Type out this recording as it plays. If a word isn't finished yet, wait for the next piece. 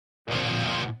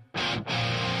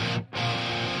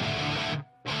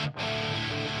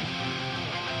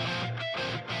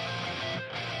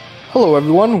Hello,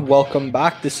 everyone. Welcome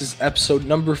back. This is episode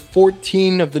number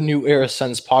 14 of the New Era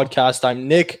Sens podcast. I'm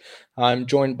Nick. I'm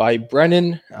joined by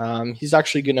Brennan. He's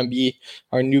actually going to be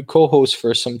our new co-host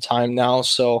for some time now,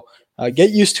 so get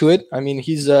used to it. I mean,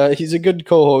 he's a good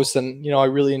co-host, and I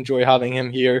really enjoy having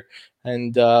him here.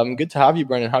 And good to have you,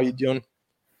 Brennan. How you doing?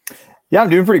 Yeah, I'm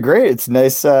doing pretty great. It's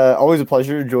nice. Always a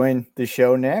pleasure to join the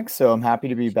show, Nick. So I'm happy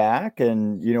to be back.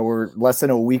 And, we're less than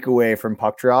a week away from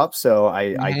puck drop. So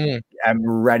I am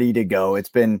ready to go. It's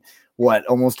been,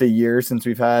 almost a year since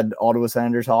we've had Ottawa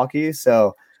Senators hockey.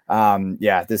 So,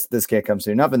 this can't come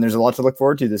soon enough. And there's a lot to look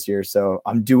forward to this year. So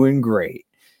I'm doing great.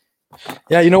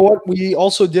 Yeah, you know what? We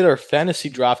also did our fantasy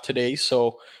draft today.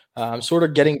 So I'm sort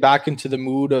of getting back into the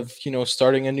mood of,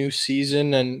 starting a new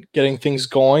season and getting things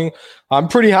going. I'm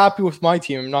pretty happy with my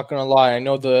team. I'm not going to lie. I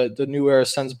know the New Era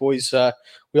Sens boys,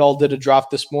 we all did a draft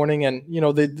this morning, and,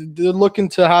 they're looking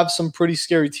to have some pretty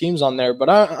scary teams on there. But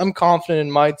I'm confident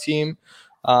in my team.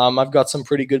 I've got some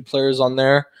pretty good players on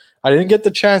there. I didn't get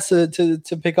the chance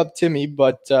to pick up Timmy,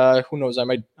 but who knows? I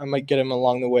might get him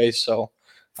along the way. So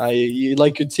you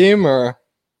like your team, or?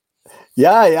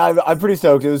 Yeah, I'm pretty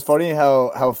stoked. It was funny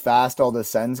how fast all the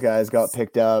Sens guys got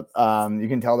picked up. You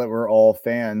can tell that we're all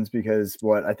fans because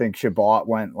I think Chabot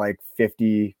went like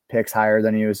 50 picks higher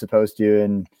than he was supposed to,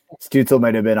 and Stützle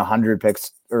might have been 100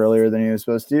 picks earlier than he was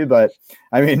supposed to. But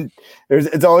I mean,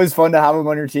 it's always fun to have him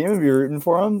on your team and be rooting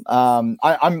for him.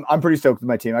 I'm pretty stoked with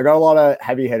my team. I got a lot of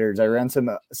heavy hitters. I ran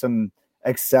some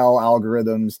Excel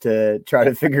algorithms to try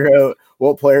to figure out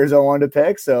what players I wanted to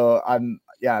pick. So I'm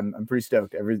pretty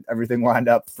stoked. Everything lined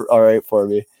up all right for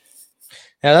me.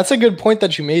 Yeah, that's a good point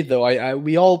that you made, though.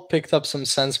 We all picked up some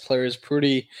Sens players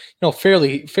pretty,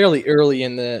 fairly early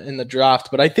in the draft.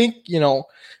 But I think,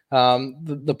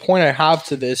 the point I have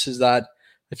to this is that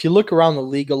if you look around the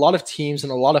league, a lot of teams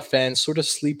and a lot of fans sort of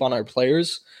sleep on our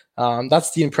players.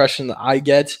 That's the impression that I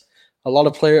get. A lot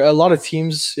of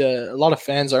teams, a lot of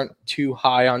fans aren't too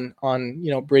high on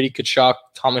Brady Tkachuk,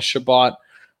 Thomas Chabot.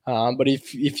 But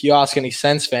if you ask any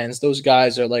Sens fans, those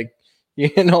guys are like,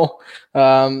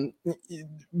 very,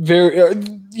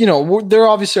 they're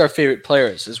obviously our favorite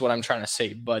players, is what I'm trying to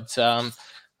say. But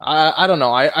I don't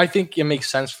know. I think it makes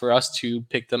sense for us to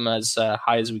pick them as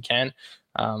high as we can.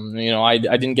 I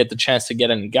didn't get the chance to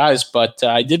get any guys, but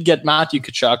I did get Matthew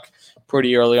Tkachuk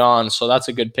pretty early on, so that's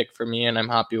a good pick for me, and I'm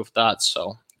happy with that.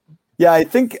 So. Yeah, I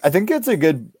think it's a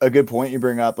good point you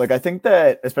bring up. Like, I think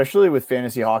that especially with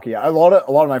fantasy hockey, a lot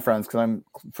of my friends, because I'm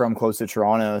from close to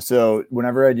Toronto, so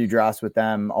whenever I do drafts with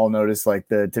them, I'll notice like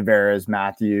the Tavares,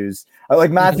 Matthews.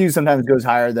 Like Matthews sometimes goes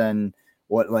higher than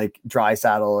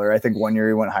Draisaitl, or I think one year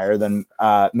he went higher than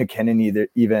McKinnon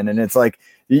even. And it's like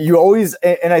you always,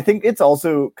 and I think it's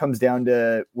also comes down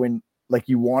to when like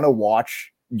you want to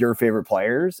watch your favorite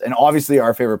players, and obviously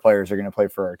our favorite players are going to play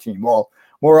for our team. Well,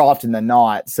 more often than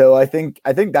not. So I think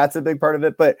that's a big part of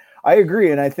it, but I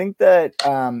agree. And I think that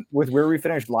with where we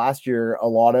finished last year, a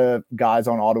lot of guys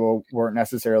on Ottawa weren't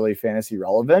necessarily fantasy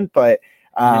relevant, but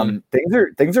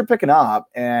things are picking up.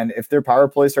 And if their power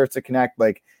play starts to connect,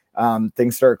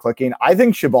 things start clicking. I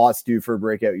think Chabot's due for a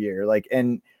breakout year.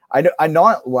 And I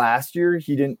not last year,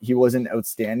 he wasn't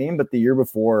outstanding, but the year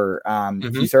before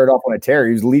he started off on a tear.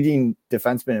 He was leading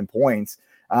defenseman in points.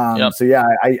 So yeah,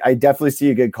 I definitely see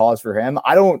a good cause for him.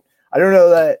 I don't know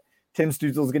that Tim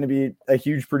Stützle is going to be a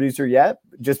huge producer yet,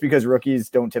 just because rookies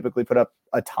don't typically put up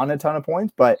a ton of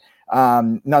points, but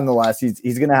nonetheless,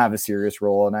 he's going to have a serious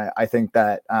role. And I think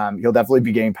that he'll definitely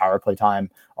be getting power play time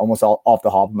almost off the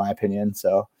hop, in my opinion.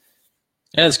 So.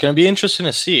 Yeah, it's going to be interesting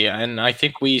to see. And I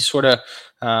think we sort of,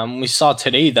 we saw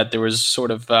today that there was sort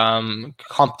of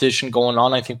competition going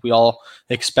on. I think we all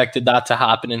expected that to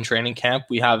happen in training camp.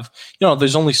 We have,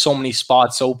 there's only so many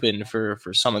spots open for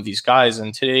some of these guys.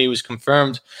 And today it was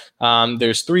confirmed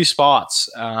there's 3 spots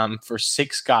for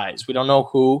 6 guys. We don't know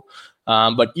who,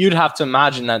 but you'd have to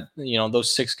imagine that,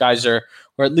 those 6 guys are,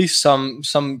 or at least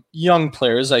some young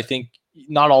players. I think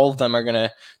not all of them are going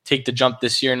to take the jump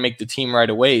this year and make the team right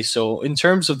away. So in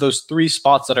terms of those 3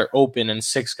 spots that are open and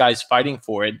 6 guys fighting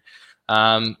for it,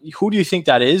 who do you think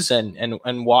that is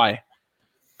and why?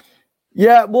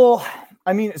 Yeah, well,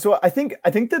 I mean, so I think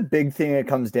the big thing it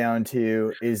comes down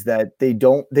to is that they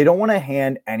don't want to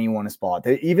hand anyone a spot.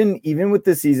 Even with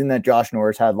the season that Josh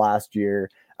Norris had last year,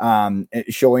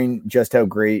 showing just how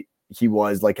great he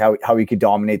was, like how he could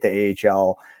dominate the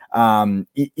AHL.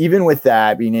 Even with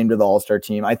that being named to the All-Star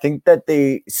team, I think that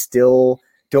they still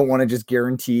don't want to just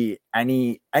guarantee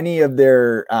any of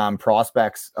their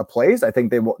prospects a place. I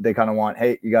think they kind of want,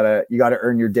 hey, you gotta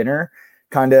earn your dinner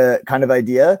kind of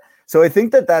idea. So I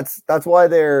think that's why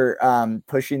they're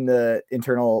pushing the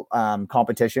internal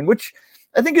competition, which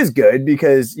I think is good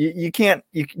because you can't,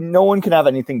 no one can have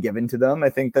anything given to them. I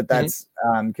think that that's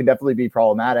can definitely be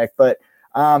problematic, but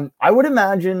I would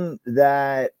imagine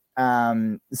that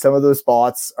some of those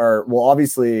spots are, well,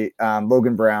 obviously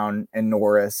Logan Brown and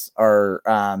Norris are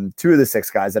two of the 6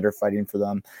 guys that are fighting for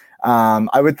them.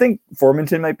 I would think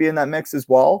Formanton might be in that mix as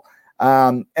well.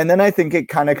 And then I think it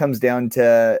kind of comes down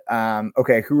to,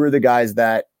 okay, who are the guys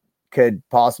that could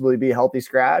possibly be healthy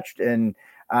scratched? And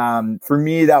for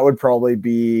me, that would probably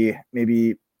be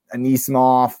maybe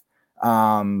Anisimov,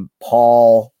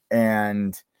 Paul,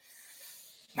 and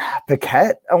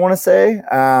Paquette, I want to say.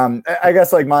 I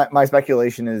guess like my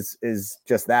speculation is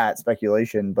just that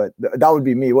speculation, but that would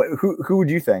be me. Who would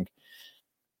you think?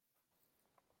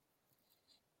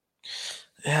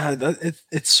 Yeah,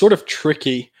 it's sort of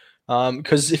tricky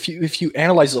because if you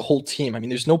analyze the whole team, I mean,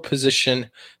 there's no position,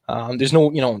 there's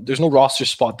no roster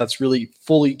spot that's really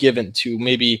fully given to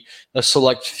maybe a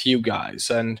select few guys,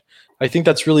 and I think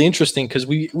that's really interesting because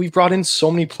we've brought in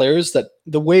so many players that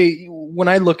when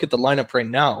I look at the lineup right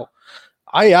now,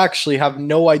 I actually have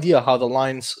no idea how the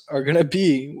lines are going to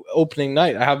be opening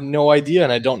night. I have no idea,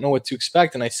 and I don't know what to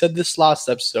expect. And I said this last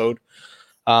episode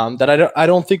that I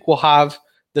don't think we'll have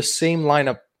the same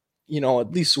lineup,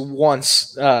 at least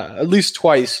once, at least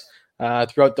twice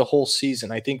throughout the whole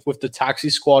season. I think with the taxi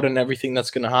squad and everything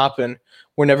that's going to happen,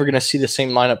 we're never going to see the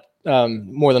same lineup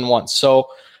more than once. So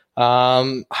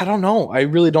I don't know. I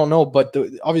really don't know. But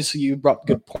obviously, you brought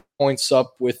good points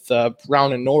up with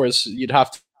Brown and Norris. You'd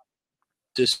have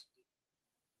to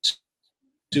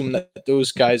assume that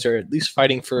those guys are at least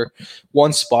fighting for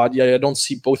one spot. Yeah, I don't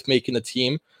see both making the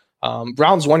team.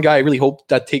 Brown's one guy I really hope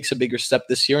that takes a bigger step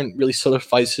this year and really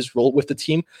solidifies his role with the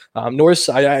team. Norris,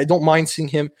 I don't mind seeing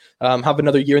him have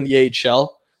another year in the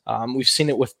AHL. We've seen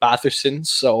it with Batherson,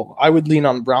 so I would lean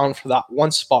on Brown for that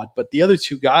one spot. But the other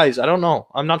 2 guys, I don't know.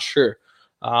 I'm not sure.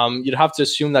 You'd have to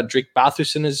assume that Drake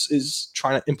Batherson is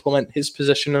trying to implement his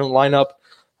position in the lineup.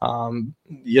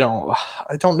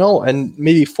 I don't know. And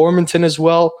maybe Formanton as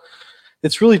well.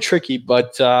 It's really tricky,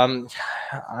 but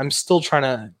I'm still trying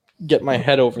to get my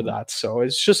head over that. So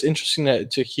it's just interesting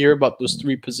to hear about those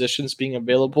 3 positions being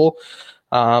available.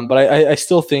 But I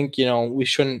still think, we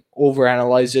shouldn't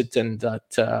overanalyze it and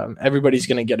that everybody's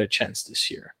going to get a chance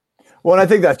this year. Well, and I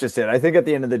think that's just it. I think at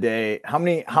the end of the day, how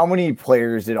many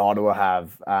players did Ottawa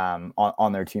have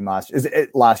on their team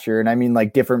last year? And I mean,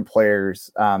 like different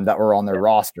players that were on their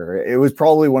roster. It was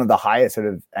probably one of the highest out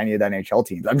of any of the NHL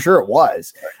teams. I'm sure it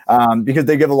was because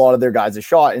they give a lot of their guys a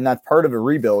shot, and that's part of a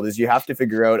rebuild. Is you have to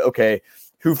figure out, okay,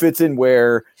 who fits in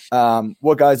where,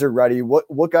 what guys are ready,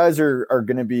 what guys are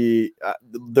going to be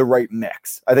the right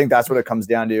mix. I think that's what it comes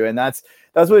down to, and that's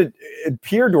what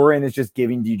Pierre Dorian is just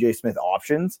giving DJ Smith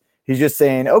options. He's just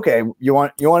saying, okay, you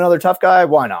want another tough guy?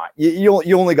 Why not?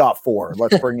 You only got 4.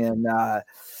 Let's bring in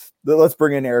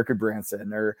Erica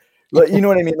Branson, or you know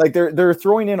what I mean? Like they're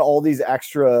throwing in all these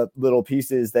extra little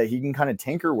pieces that he can kind of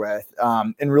tinker with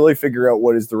and really figure out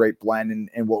what is the right blend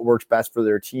and what works best for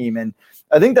their team. And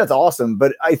I think that's awesome.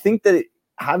 But I think that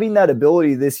having that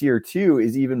ability this year too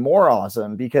is even more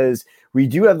awesome because we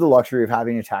do have the luxury of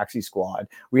having a taxi squad.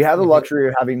 We have the luxury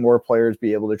of having more players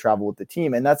be able to travel with the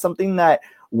team. And that's something that,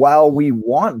 while we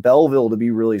want Belleville to be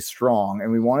really strong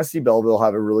and we want to see Belleville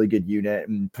have a really good unit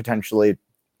and potentially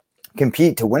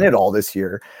compete to win it all this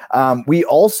year, they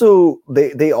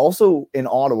also in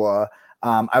Ottawa,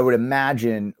 I would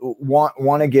imagine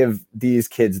want to give these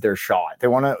kids their shot. They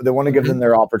want to give them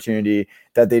their opportunity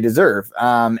that they deserve.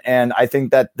 And I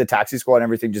think that the taxi squad and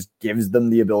everything just gives them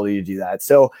the ability to do that.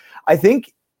 So I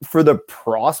think for the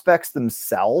prospects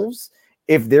themselves,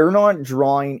 if they're not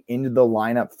drawing into the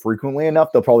lineup frequently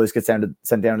enough, they'll probably just get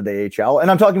sent down to the AHL. And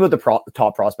I'm talking about the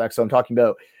top prospects. So I'm talking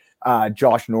about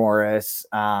Josh Norris,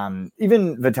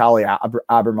 even Vitaly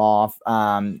Abramov,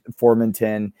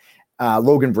 Formanton,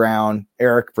 Logan Brown,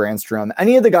 Eric Brandstrom,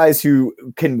 any of the guys who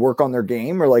can work on their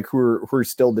game or like who are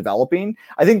still developing.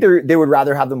 I think they would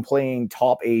rather have them playing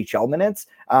top AHL minutes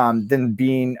than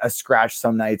being a scratch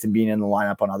some nights and being in the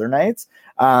lineup on other nights.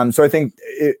 So I think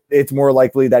it's more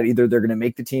likely that either they're going to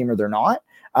make the team or they're not.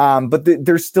 But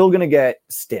they're still going to get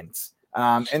stints.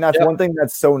 And that's one thing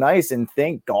that's so nice. And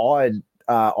thank God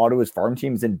Ottawa's farm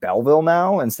team's in Belleville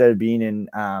now instead of being in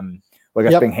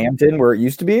Binghamton, where it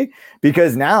used to be,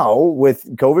 because now with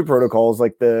COVID protocols,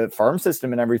 like the farm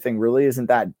system and everything really isn't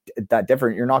that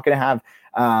different. You're not going to have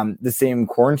the same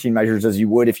quarantine measures as you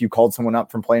would if you called someone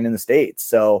up from playing in the States.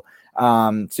 So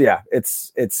yeah,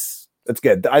 it's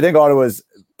good. I think Ottawa's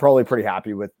probably pretty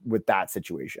happy with that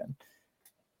situation.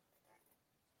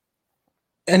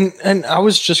 And I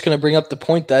was just going to bring up the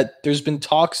point that there's been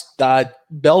talks that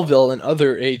Belleville and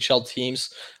other AHL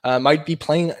teams might be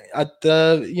playing at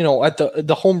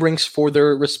the home rinks for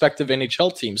their respective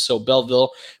NHL teams. So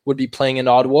Belleville would be playing in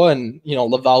Ottawa, and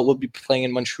Laval would be playing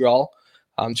in Montreal,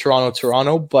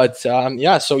 Toronto. But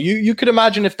so you could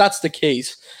imagine if that's the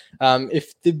case,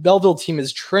 if the Belleville team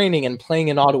is training and playing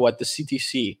in Ottawa at the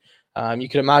CTC. You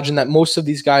can imagine that most of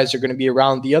these guys are going to be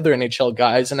around the other NHL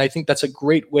guys, and I think that's a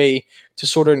great way to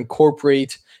sort of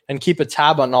incorporate and keep a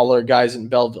tab on all our guys in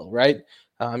Belleville, right?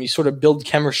 You sort of build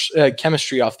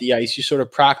chemistry off the ice. You sort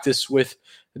of practice with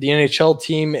the NHL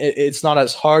team. It's not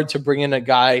as hard to bring in a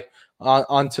guy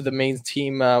onto the main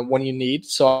team when you need.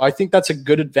 So I think that's a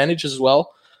good advantage as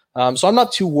well. So I'm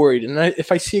not too worried. And if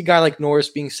I see a guy like Norris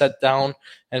being set down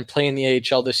and playing the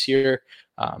AHL this year,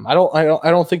 I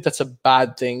don't think that's a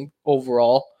bad thing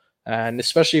overall, and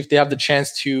especially if they have the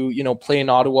chance to play in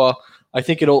Ottawa, I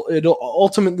think it'll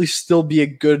ultimately still be a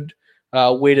good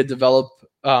way to develop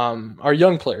our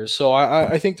young players. So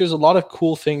I think there's a lot of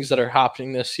cool things that are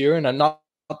happening this year, and I'm not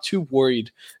too worried,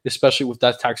 especially with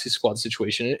that taxi squad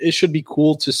situation. It should be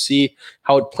cool to see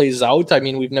how it plays out. I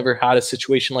mean, we've never had a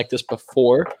situation like this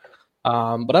before.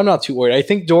 But I'm not too worried. I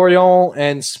think Dorion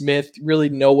and Smith really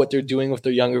know what they're doing with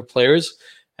their younger players.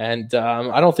 And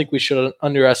I don't think we should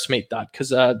underestimate that,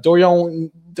 because Dorion,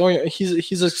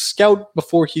 he's a scout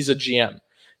before he's a GM.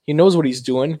 He knows what he's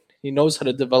doing. He knows how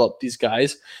to develop these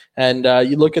guys. And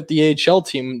you look at the AHL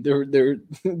team;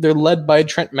 they're led by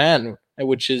Trent Mann,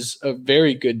 which is a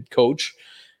very good coach.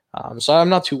 So I'm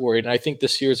not too worried. And I think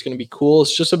this year is going to be cool.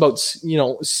 It's just about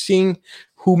seeing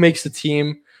who makes the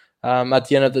team at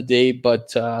the end of the day,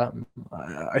 but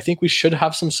I think we should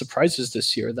have some surprises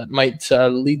this year that might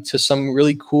lead to some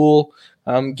really cool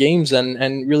games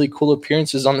and really cool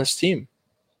appearances on this team.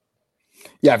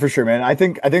 Yeah, for sure, man. I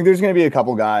think there's going to be a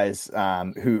couple guys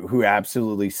who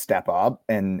absolutely step up,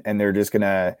 and they're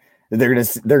gonna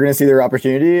see their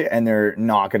opportunity, and they're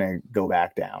not gonna go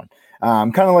back down.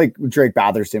 Kind of like Drake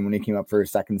Batherson when he came up for a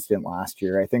second stint last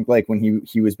year. I think like when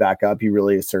he was back up, he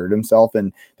really asserted himself,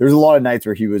 and there was a lot of nights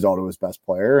where he was Ottawa's best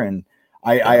player. And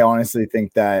I honestly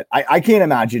think that I can't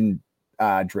imagine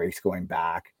Drake's going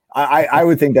back. I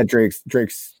would think that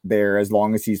Drake's there as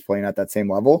long as he's playing at that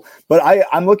same level. But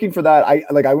I'm looking for that.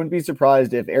 I wouldn't be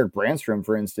surprised if Eric Brandstrom,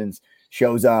 for instance,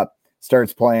 shows up,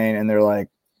 starts playing, and they're like,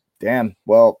 "Damn,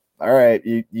 well, all right,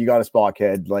 you got a spot,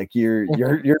 kid. Like you're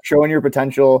showing your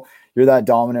potential. You're that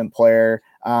dominant player."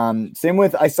 Same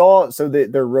with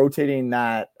they're rotating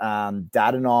that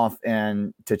Dadonov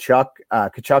and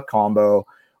Tkachuk combo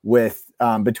with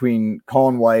between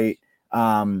Colin White,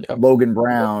 Logan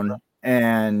Brown,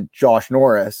 and Josh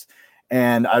Norris.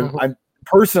 And I'm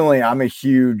personally, I'm a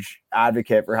huge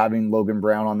advocate for having Logan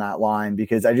Brown on that line,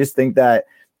 because I just think that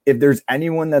if there's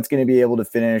anyone that's going to be able to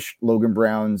finish Logan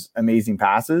Brown's amazing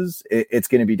passes, it's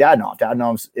going to be Dadonov.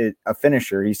 Dadonov's a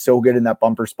finisher. He's so good in that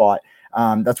bumper spot.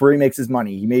 That's where he makes his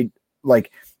money. He made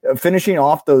finishing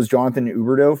off those Jonathan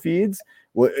Huberdeau feeds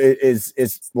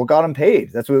is what got him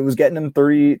paid. That's what was getting him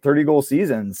 30 goal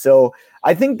seasons. So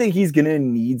I think that he's going to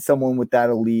need someone with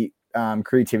that elite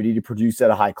creativity to produce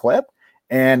at a high clip.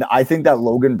 And I think that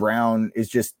Logan Brown is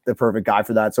just the perfect guy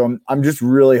for that. So I'm just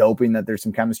really hoping that there's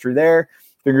some chemistry there.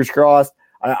 Fingers crossed.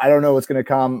 I don't know what's going to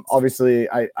come. Obviously,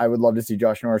 I would love to see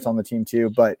Josh Norris on the team too.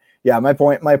 But yeah, my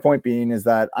point being is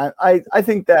that I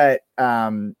think that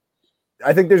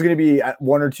I think there's going to be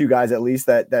one or two guys at least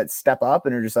that step up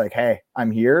and are just like, hey,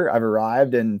 I'm here, I've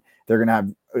arrived, and they're going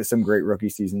to have some great rookie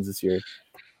seasons this year.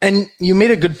 And you made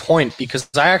a good point, because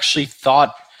I actually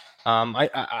thought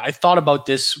I thought about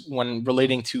this when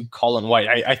relating to Colin White.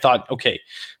 I thought, okay,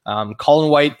 Colin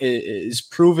White is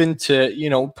proven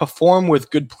to, perform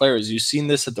with good players. You've seen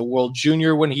this at the World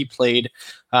Junior when he played.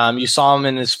 You saw him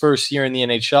in his first year in the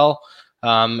NHL.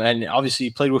 And obviously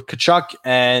he played with Tkachuk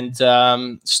and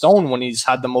Stone when he's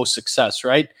had the most success,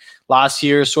 right? Last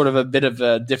year, sort of a bit of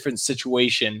a different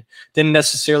situation. Didn't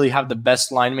necessarily have the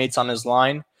best line mates on his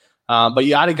line. But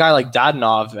you had a guy like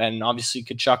Dadonov and obviously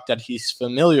Tkachuk that he's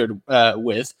familiar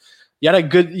with.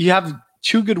 You have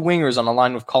two good wingers on the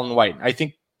line with Colin White. I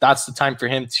think that's the time for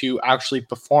him to actually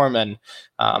perform, and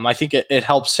I think it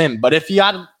helps him. But if you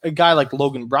had a guy like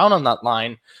Logan Brown on that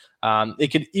line,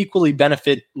 it could equally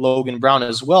benefit Logan Brown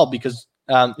as well, because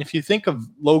if you think of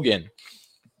Logan,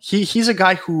 he's a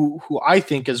guy who I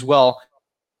think as well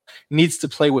needs to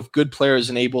play with good players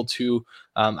and able to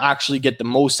actually get the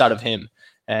most out of him.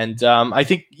 And I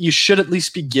think you should at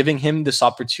least be giving him this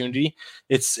opportunity.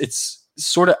 It's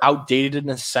sort of outdated in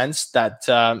a sense that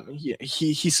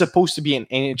he's supposed to be an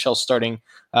NHL starting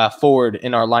forward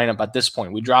in our lineup at this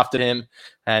point. We drafted him,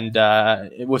 and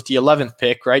with the 11th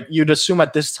pick, right? You'd assume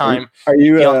at this time. Are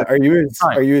you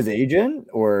his agent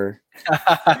or?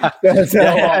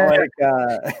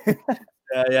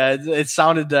 Yeah, it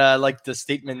sounded like the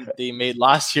statement they made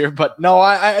last year, but no,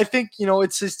 I think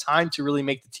it's his time to really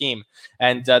make the team,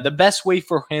 and the best way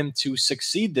for him to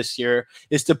succeed this year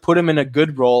is to put him in a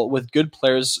good role with good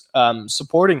players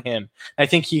supporting him. I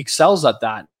think he excels at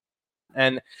that,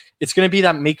 and it's going to be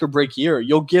that make or break year.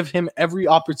 You'll give him every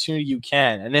opportunity you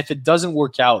can, and if it doesn't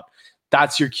work out,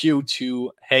 that's your cue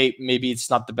to, hey, maybe it's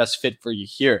not the best fit for you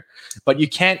here. But you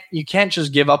can't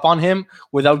just give up on him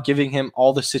without giving him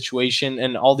all the situation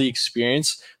and all the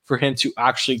experience for him to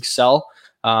actually excel.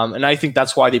 And I think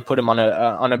that's why they put him on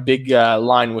a big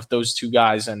line with those two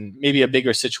guys and maybe a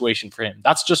bigger situation for him.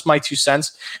 That's just my 2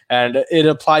 cents, and it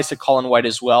applies to Colin White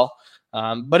as well.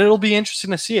 But it'll be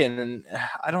interesting to see it, and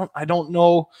I don't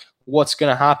know what's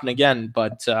going to happen again,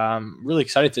 but really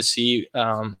excited to see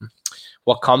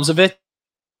what comes of it,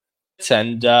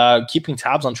 and keeping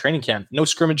tabs on training camp. No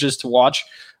scrimmages to watch.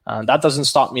 That doesn't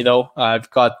stop me though. I've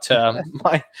got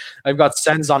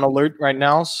Sens on alert right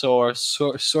now, so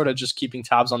sort of just keeping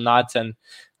tabs on that, and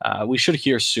we should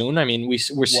hear soon. I mean,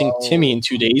 we're seeing Timmy in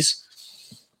 2 days.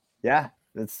 Yeah,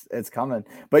 it's coming.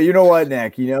 But you know what,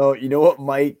 Nick? You know what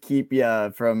might keep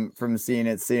you from seeing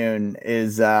it soon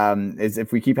is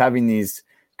if we keep having these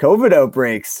COVID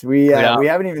outbreaks. We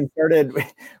haven't even started.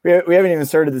 We haven't even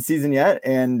started the season yet,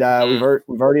 and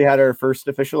we've already had our first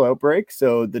official outbreak.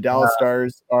 So the Dallas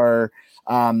Stars are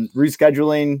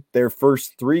rescheduling their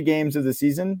first 3 games of the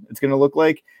season. It's going to look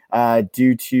like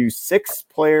due to 6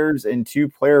 players and 2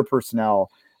 player personnel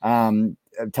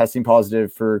testing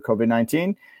positive for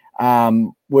COVID-19,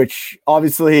 which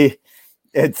obviously.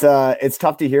 It's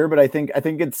tough to hear, but I think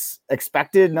it's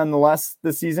expected nonetheless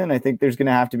this season. I think there's going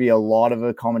to have to be a lot of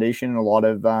accommodation, a lot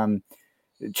of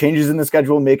changes in the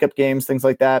schedule, makeup games, things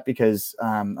like that, because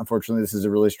unfortunately this is a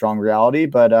really strong reality.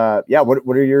 But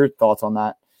what are your thoughts on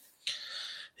that?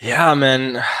 Yeah,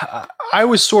 man, I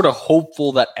was sort of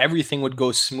hopeful that everything would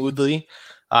go smoothly.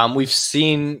 We've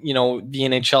seen, the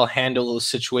NHL handle the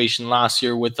situation last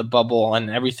year with the bubble, and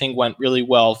everything went really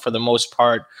well for the most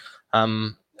part.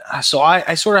 So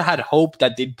I sort of had hope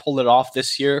that they'd pull it off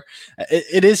this year.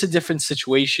 It is a different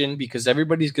situation because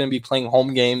everybody's going to be playing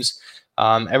home games.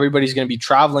 Everybody's going to be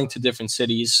traveling to different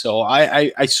cities. So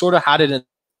I sort of had it in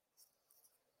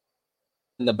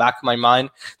the back of my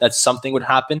mind that something would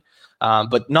happen,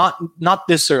 but not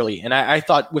this early. And I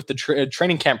thought with the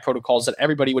training camp protocols that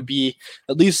everybody would be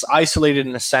at least isolated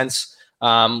in a sense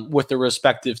with their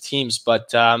respective teams.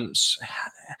 But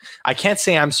I can't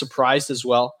say I'm surprised as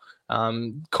well.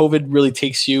 COVID really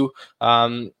takes you,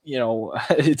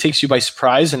 it takes you by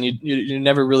surprise, and you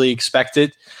never really expect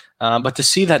it. But to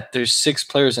see that there's 6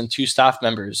 players and 2 staff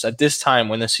members at this time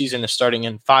when the season is starting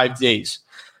in 5 days,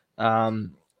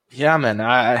 yeah, man,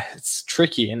 it's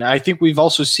tricky. And I think we've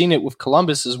also seen it with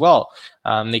Columbus as well.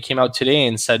 They came out today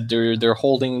and said they're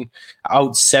holding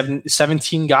out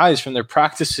 17 guys from their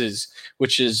practices,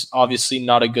 which is obviously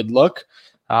not a good look.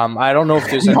 I don't know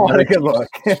if there's not a good look.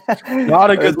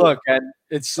 Not a good look, and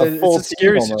it's a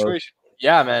scary situation.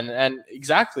 Yeah, man, and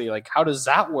exactly, like, how does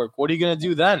that work? What are you gonna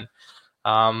do then?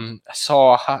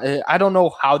 So I don't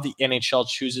know how the NHL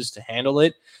chooses to handle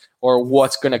it, or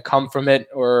what's gonna come from it,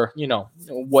 or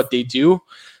what they do.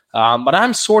 But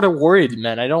I'm sort of worried,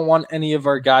 man. I don't want any of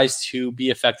our guys to be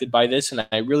affected by this, and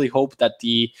I really hope that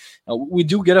we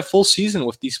do get a full season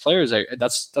with these players.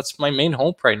 That's my main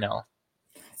hope right now.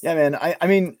 Yeah, man. I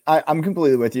mean, I'm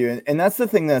completely with you. And that's the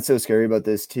thing that's so scary about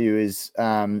this too is,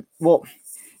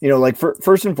 like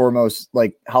first and foremost,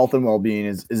 like health and well-being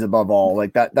is above all.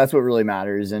 Like that's what really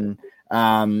matters. And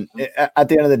at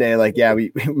the end of the day, like, yeah,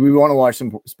 we want to watch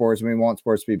some sports and we want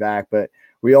sports to be back, but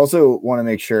we also want to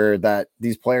make sure that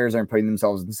these players aren't putting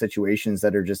themselves in situations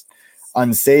that are just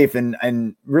unsafe,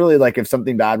 and really, like, if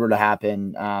something bad were to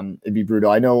happen, it'd be brutal.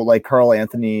 I know, like, Karl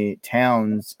Anthony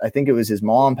Towns, I think it was his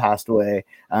mom passed away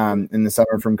in the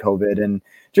summer from COVID, and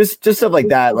just stuff like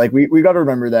that. Like, we got to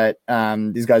remember that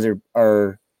these guys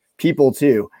are people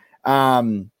too.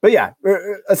 But yeah,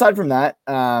 aside from that,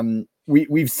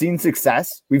 we've seen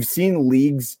success. We've seen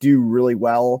leagues do really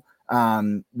well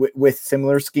with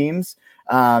similar schemes.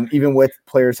 Even with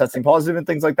players testing positive and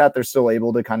things like that, they're still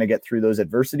able to kind of get through those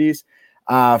adversities.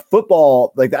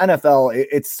 Football, like the NFL,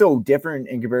 it's so different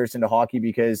in comparison to hockey,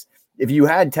 because if you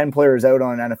had 10 players out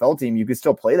on an NFL team, you could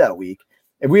still play that week.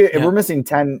 If we're missing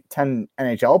 10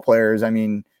 NHL players, I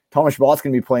mean, Thomas Chabot's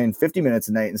going to be playing 50 minutes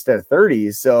a night instead of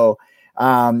 30. So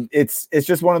It's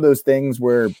just one of those things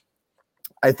where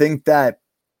I think that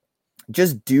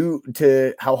just due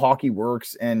to how hockey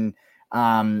works and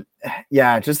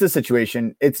just the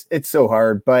situation, it's so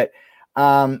hard. But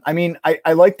I mean,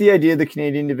 I like the idea of the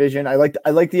Canadian division. I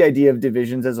like the idea of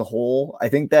divisions as a whole. I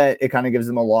think that it kind of gives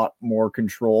them a lot more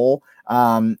control.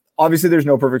 Obviously, there's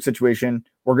no perfect situation.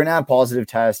 We're gonna have positive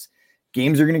tests.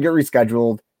 Games are gonna get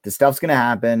rescheduled. The stuff's gonna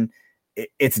happen.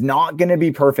 It's not gonna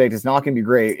be perfect. It's not gonna be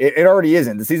great. It already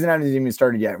isn't. The season hasn't even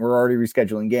started yet. We're already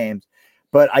rescheduling games.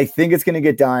 But I think it's gonna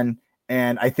get done.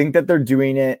 And I think that they're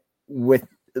doing it with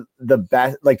the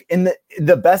best, like in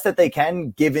the best that they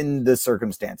can, given the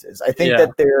circumstances. I think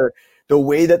that the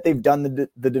way that they've done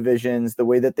the divisions, the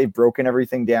way that they've broken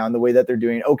everything down, the way that they're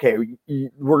doing, okay,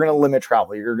 we're going to limit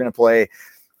travel. You're going to play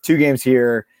 2 games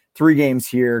here, 3 games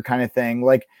here kind of thing.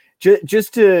 Like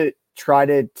just to try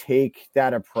to take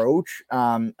that approach.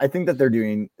 I think that they're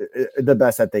doing the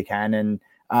best that they can. And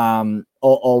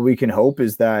all we can hope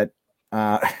is that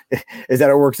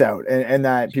it works out and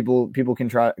that people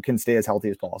can stay as healthy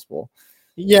as possible.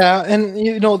 Yeah,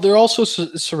 and they're also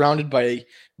surrounded by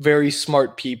very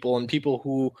smart people and people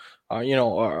who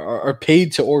are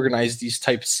paid to organize these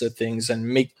types of things and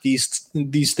make these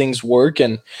things work.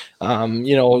 And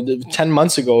 10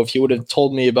 months ago, if you would have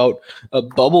told me about a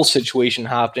bubble situation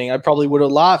happening, I probably would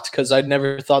have laughed because I'd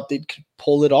never thought they'd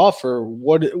pull it off, or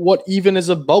what even is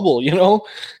a bubble,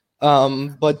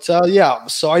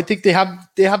 so I think they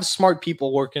have smart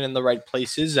people working in the right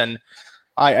places, and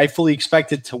I fully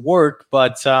expect it to work.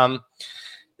 But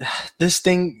this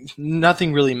thing,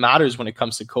 nothing really matters when it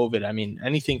comes to COVID. I mean,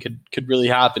 anything could really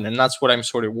happen, and that's what I'm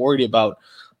sort of worried about.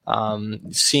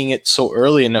 Seeing it so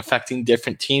early and affecting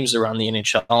different teams around the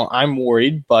NHL, I'm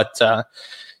worried. But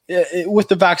with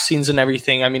the vaccines and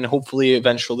everything, I mean, hopefully,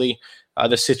 eventually,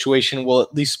 the situation will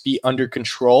at least be under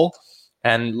control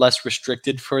and less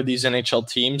restricted for these NHL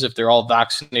teams if they're all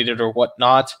vaccinated or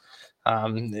whatnot.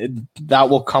 That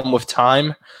will come with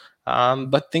time.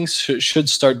 But things should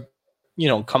start,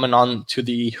 coming on to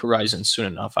the horizon soon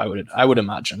enough. I would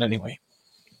imagine anyway.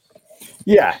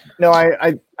 Yeah, no,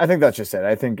 I think that's just it.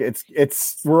 I think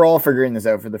it's we're all figuring this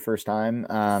out for the first time.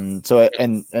 And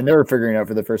they're figuring it out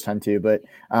for the first time too. But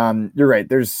you're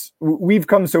right. We've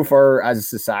come so far as a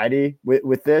society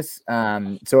with this.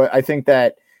 So I think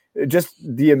that just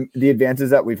the advances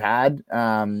that we've had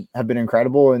have been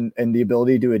incredible, and the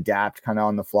ability to adapt kind of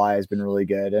on the fly has been really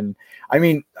good. And I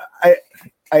mean,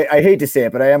 I hate to say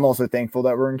it, but I am also thankful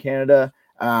that we're in Canada.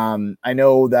 I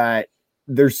know that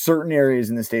there's certain areas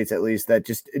in the States, at least, that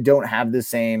just don't have the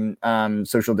same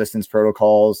social distance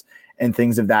protocols and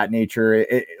things of that nature,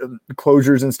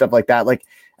 closures and stuff like that. Like,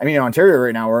 I mean, in Ontario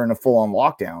right now, we're in a full on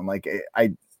lockdown. Like,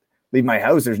 I leave my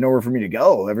house, there's nowhere for me to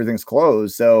go. Everything's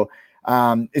closed. So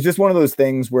it's just one of those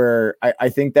things where I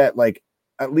think that, like,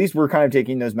 at least we're kind of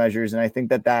taking those measures. And I think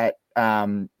that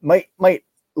might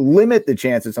limit the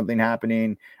chance of something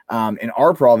happening in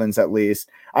our province, at least.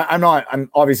 I'm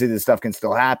obviously this stuff can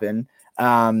still happen.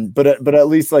 But at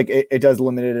least, like, it does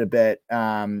limit it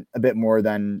a bit more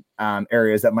than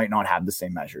areas that might not have the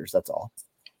same measures. That's all.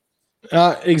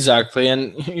 Exactly.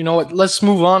 And you know what, let's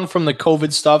move on from the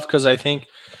COVID stuff, because I think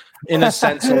in a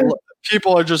sense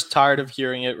people are just tired of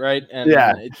hearing it, right? And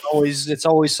yeah, it's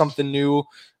always something new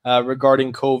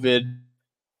regarding COVID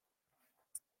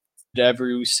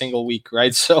every single week,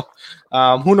 right? So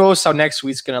who knows how next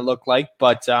week's going to look like,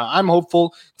 but I'm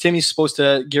hopeful. Timmy's supposed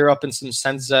to gear up in some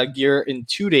Sens gear in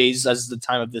 2 days as the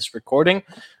time of this recording.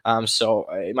 So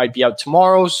it might be out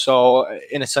tomorrow. So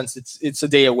in a sense, it's a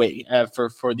day away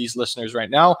for these listeners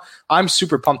right now. I'm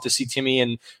super pumped to see Timmy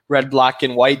in red, black,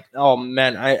 and white. Oh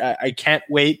man, I can't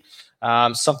wait.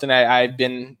 Something I've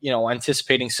been,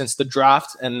 anticipating since the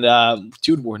draft, and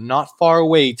dude, we're not far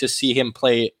away to see him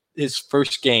play his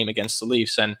first game against the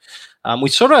Leafs. And we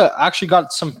sort of actually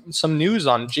got some news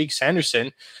on Jake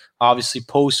Sanderson, obviously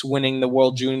post winning the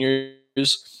World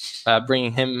Juniors,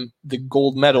 bringing him the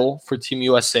gold medal for Team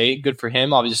USA. Good for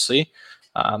him, obviously.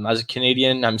 As a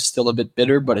Canadian, I'm still a bit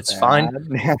bitter, but it's fine.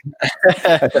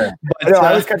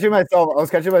 I was catching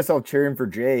myself cheering for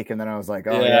Jake, and then I was like,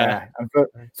 "Oh yeah, I'm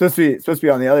supposed to be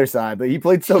on the other side." But he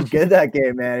played so good that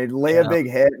game, man. He'd lay a big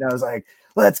hit, and I was like,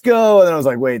 "Let's go!" And then I was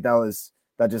like, "Wait,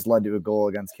 that just led to a goal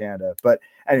against Canada." But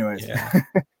anyways,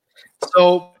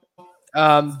 So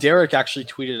Derek actually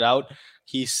tweeted out.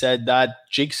 He said that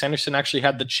Jake Sanderson actually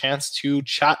had the chance to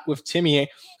chat with Timmy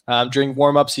during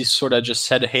warmups. He sort of just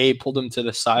said, "Hey," pulled him to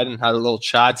the side and had a little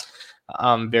chat.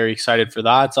 I'm very excited for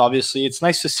that. Obviously, it's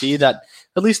nice to see that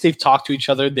at least they've talked to each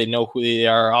other. They know who they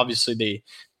are. Obviously,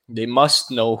 they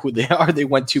must know who they are. They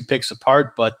went 2 picks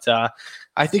apart, but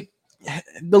I think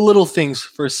the little things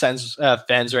for Sens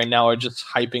fans right now are just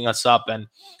hyping us up, and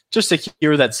just to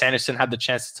hear that Sanderson had the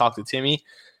chance to talk to Timmy,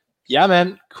 yeah,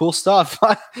 man, cool stuff.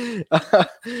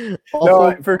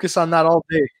 I'll focus on that all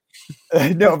day.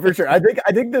 No, for sure. I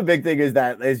think the big thing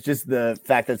is just the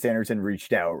fact that Sanderson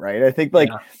reached out, right? I think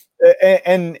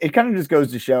and it kind of just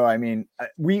goes to show. I mean,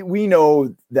 we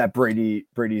know that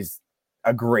Brady's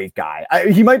a great guy.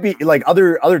 He might be like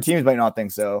other teams might not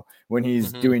think so when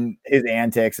he's doing his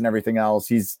antics and everything else.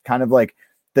 He's kind of like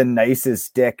the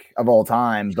nicest dick of all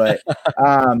time, but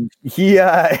he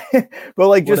but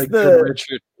like just the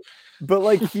Richard. But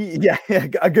like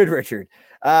a good Richard.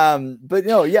 But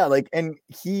no, yeah, like, and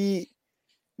he,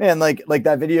 man, like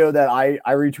that video that I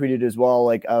retweeted as well,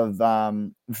 like of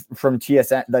from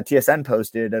TSN that TSN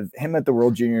posted of him at the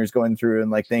World Juniors going through and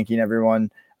like thanking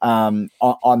everyone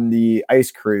on the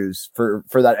ice cruise for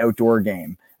that outdoor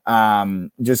game,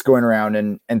 just going around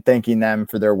and thanking them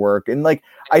for their work. And like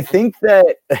I think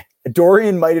that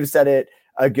Dorian might have said it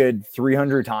a good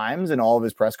 300 times in all of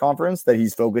his press conference that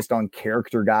he's focused on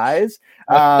character guys.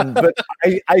 But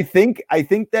I think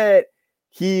that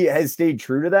he has stayed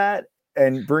true to that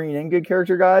and bringing in good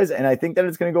character guys. And I think that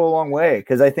it's going to go a long way.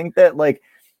 Cause I think that like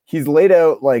he's laid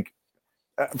out, like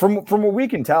from what we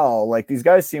can tell, like these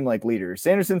guys seem like leaders.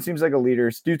 Sanderson seems like a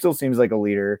leader. Stutzel seems like a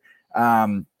leader.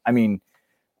 I mean,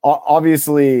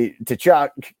 obviously Tkachuk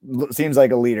seems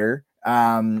like a leader.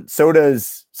 So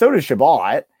does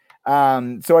Shabbat.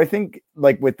 So I think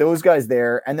like with those guys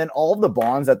there, and then all of the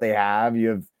bonds that they have, you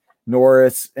have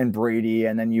Norris and Brady,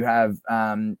 and then you have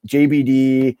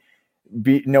JBD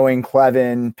knowing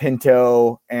Clevin,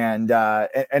 Pinto, and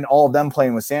all of them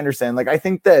playing with Sanderson. Like I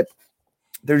think that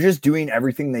they're just doing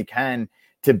everything they can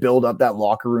to build up that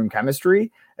locker room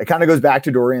chemistry. It kind of goes back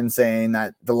to Dorian saying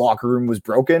that the locker room was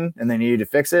broken and they needed to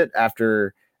fix it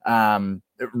after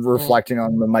reflecting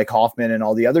on the Mike Hoffman and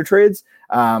all the other trades,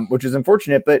 which is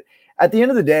unfortunate. But at the end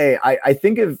of the day, I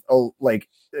think of like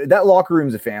that locker room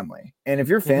is a family. And if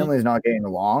your family is not getting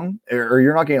along or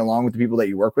you're not getting along with the people that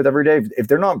you work with every day, if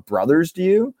they're not brothers to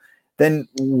you, then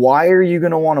why are you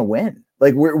going to want to win?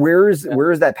 Like where is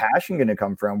that passion going to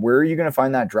come from? Where are you going to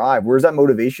find that drive? Where's that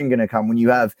motivation going to come when you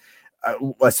have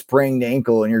a sprained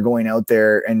ankle and you're going out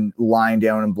there and lying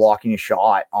down and blocking a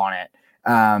shot on it?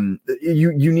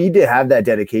 You need to have that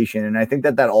dedication. And I think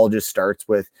that all just starts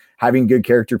with having good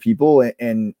character people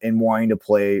and wanting to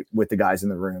play with the guys in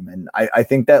the room. And I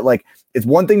think that like, it's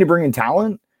one thing to bring in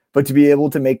talent, but to be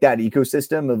able to make that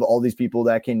ecosystem of all these people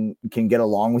that can get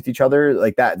along with each other,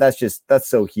 like that's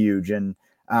so huge. And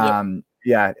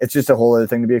yeah, it's just a whole other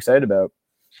thing to be excited about.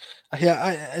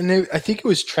 Yeah, I think it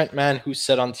was Trent Mann who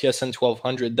said on TSN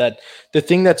 1200 that the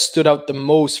thing that stood out the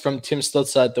most from Tim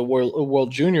Stützle at the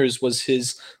World Juniors was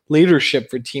his leadership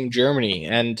for Team Germany.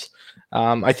 And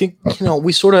I think,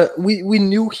 we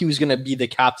knew he was going to be the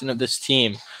captain of this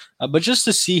team. But just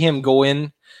to see him go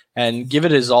in and give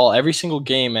it his all every single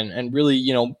game and really,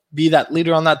 be that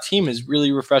leader on that team is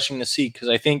really refreshing to see. Because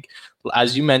I think,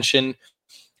 as you mentioned,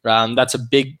 that's a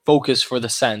big focus for the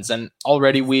Sens, and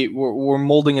already we're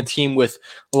molding a team with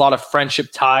a lot of friendship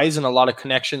ties and a lot of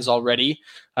connections already.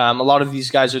 A lot of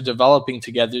these guys are developing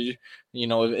together.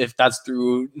 If that's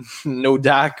through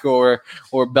Nodak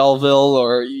or Belleville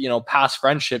or past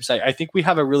friendships, I think we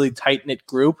have a really tight knit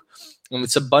group, and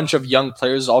it's a bunch of young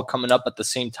players all coming up at the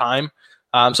same time.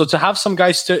 So to have some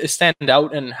guys stand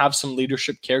out and have some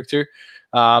leadership character.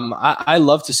 I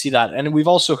love to see that. And we've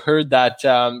also heard that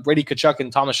Brady Tkachuk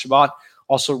and Thomas Chabot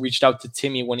also reached out to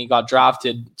Timmy when he got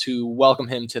drafted to welcome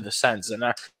him to the Sens. And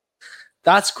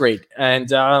that's great. And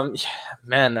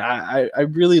man, I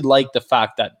really like the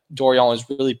fact that Dorian is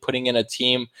really putting in a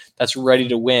team that's ready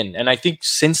to win. And I think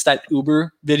since that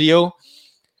Uber video,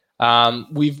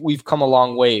 we've come a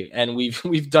long way, and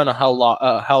we've done a hell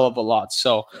of a lot.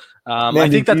 So I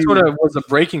think that sort of was a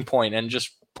breaking point and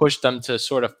just push them to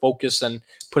sort of focus and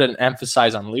put an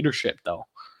emphasis on leadership, though.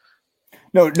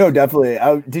 No, definitely.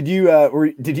 Did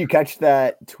you catch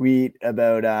that tweet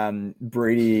about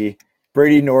Brady,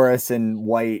 Norris, and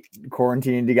White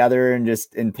quarantining together and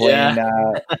playing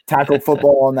tackle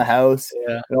football on the house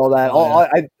and all that?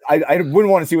 I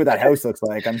wouldn't want to see what that house looks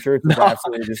like. I'm sure it's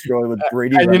absolutely destroyed with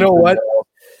Brady. And you know what?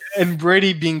 And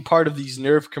Brady being part of these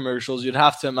Nerf commercials, you'd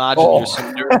have to imagine there's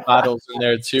some Nerf battles in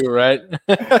there too, right?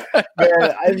 Man,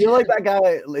 I feel like that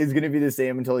guy is going to be the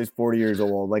same until he's 40 years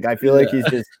old. Like I feel like he's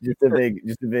just a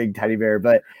big teddy bear.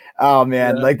 But oh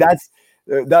man, like that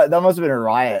must have been a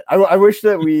riot. I wish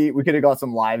that we could have got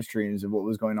some live streams of what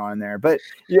was going on in there. But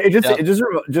it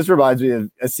just reminds me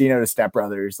of a scene out of Step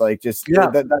Brothers. Like that's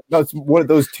what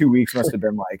those 2 weeks must have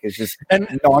been like. It's just and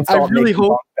nonstop. I really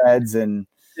hope beds and.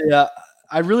 Yeah,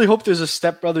 I really hope there's a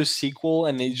Step Brothers sequel,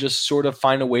 and they just sort of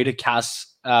find a way to cast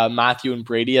Matthew and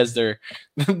Brady as their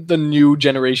the new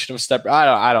generation of Step.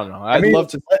 I don't know. I I'd mean, love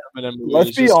to see them in a movie. let's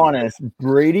It's be just honest.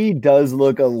 Brady does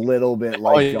look a little bit oh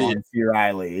like yeah, John C.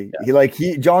 Riley. yeah.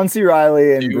 He John C.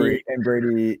 Riley and Dude.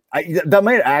 Brady. That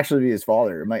might actually be his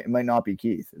father. It might not be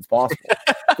Keith. It's possible.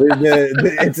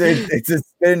 It's a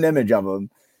spin image of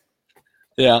him.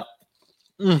 Yeah.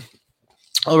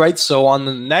 All right. So on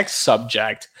the next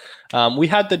subject, we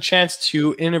had the chance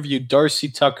to interview Darcy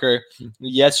Tucker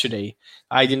yesterday.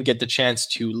 I didn't get the chance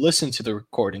to listen to the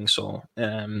recording, so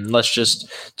let's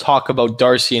just talk about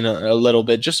Darcy in a little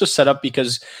bit, just to set up,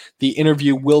 because the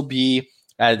interview will be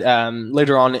at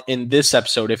later on in this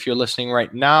episode. If you're listening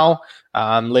right now,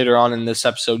 later on in this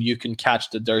episode, you can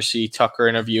catch the Darcy Tucker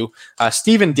interview.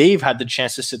 Steve and Dave had the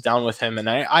chance to sit down with him, and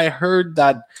I heard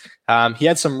that he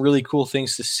had some really cool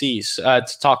things to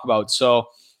talk about. So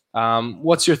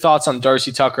what's your thoughts on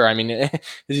Darcy Tucker? I mean, is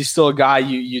he still a guy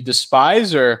you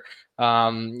despise, or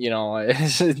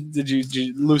did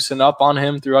you loosen up on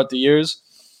him throughout the years?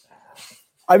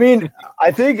 I mean,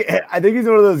 I think he's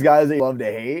one of those guys that you love to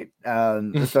hate,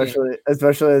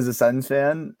 especially as a Sens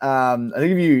fan. I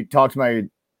think if you talk to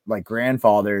my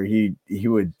grandfather, he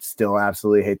would still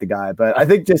absolutely hate the guy. But I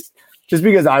think just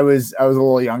because I was a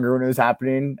little younger when it was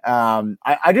happening,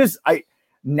 I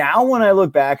now when I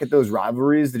look back at those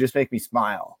rivalries, they just make me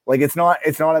smile. Like it's not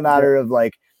a matter of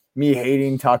like me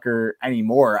hating Tucker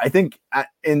anymore. I think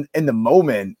in the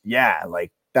moment, yeah,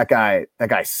 like that guy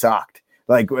sucked.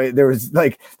 Like there was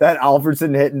like that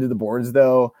Alfredson hit into the boards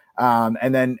though,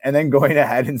 and then going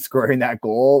ahead and scoring that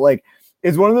goal. Like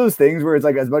it's one of those things where it's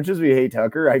like, as much as we hate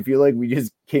Tucker, I feel like we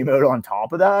just came out on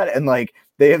top of that, and like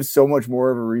they have so much more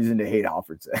of a reason to hate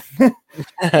Alfredson.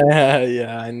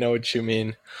 Yeah, I know what you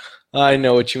mean.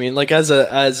 Like as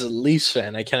a Leafs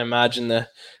fan, I can't imagine the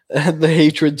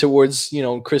hatred towards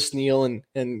Chris Neil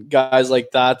and guys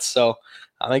like that. So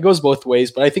it goes both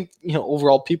ways. But I think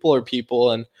overall people are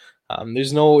people, and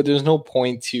there's no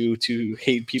point to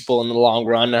hate people in the long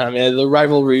run. I mean, the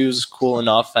rivalry was cool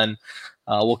enough, and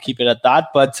we'll keep it at that.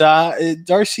 But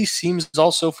Darcy seems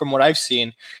also, from what I've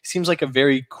seen, seems like a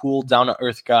very cool, down to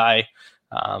earth guy.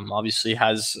 Obviously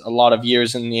has a lot of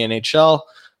years in the NHL.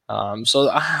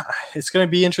 So it's going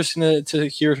to be interesting to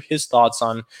hear his thoughts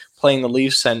on playing the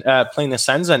Leafs and playing the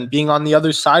Sens and being on the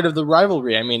other side of the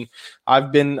rivalry. I mean,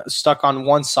 I've been stuck on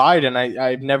one side, and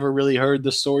I've never really heard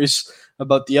the stories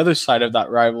about the other side of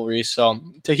that rivalry. So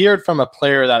to hear it from a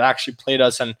player that actually played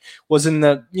us and was in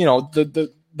the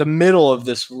the middle of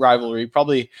this rivalry,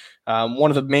 probably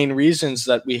one of the main reasons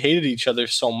that we hated each other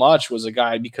so much was a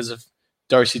guy because of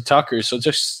Darcy Tucker. So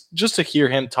just to hear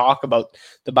him talk about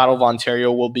the Battle of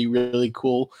Ontario will be really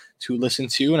cool to listen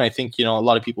to, and I think a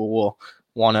lot of people will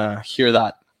want to hear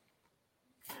that.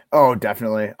 Oh,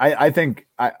 definitely. I think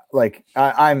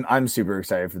I'm super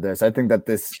excited for this. I think that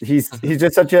he's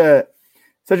just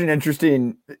such an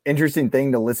interesting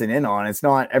thing to listen in on. It's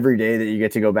not every day that you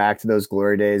get to go back to those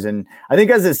glory days. And I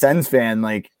think as a Sens fan,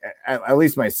 like at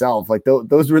least myself, like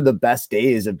those were the best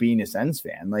days of being a Sens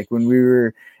fan. Like when we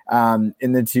were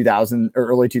in the 2000s or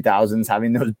early 2000s,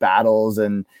 having those battles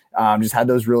and just had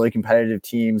those really competitive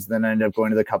teams. Then I ended up going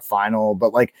to the Cup final.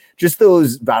 But like just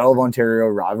those Battle of Ontario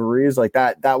rivalries, like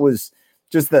that was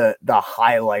just the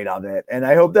highlight of it. And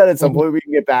I hope that at some point we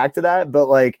can get back to that. But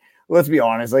like, let's be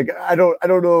honest. Like, I don't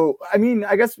know. I mean,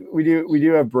 I guess we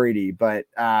do have Brady, but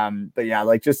yeah,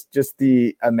 like just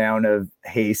the amount of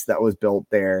haste that was built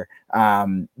there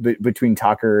between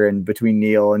Tucker and between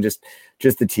Neil and just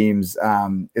the teams.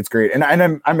 It's great, and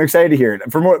I'm excited to hear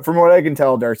it. From what I can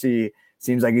tell, Darcy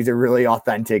seems like he's a really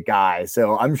authentic guy.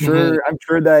 So I'm sure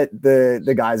that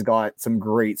the guy's got some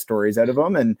great stories out of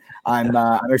him, and I'm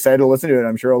excited to listen to it.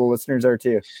 I'm sure all the listeners are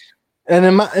too. And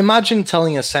imagine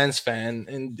telling a Sens fan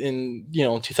in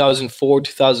 2004,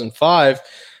 2005,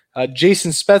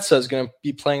 Jason Spezza is going to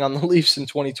be playing on the Leafs in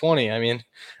 2020. I mean,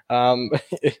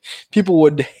 people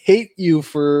would hate you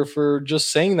for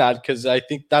just saying that, because I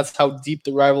think that's how deep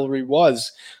the rivalry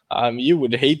was. You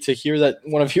would hate to hear that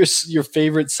one of your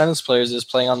favorite Sens players is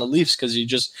playing on the Leafs because you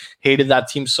just hated that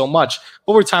team so much.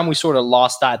 Over time, we sort of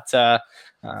lost that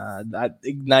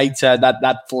ignite,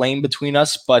 that flame between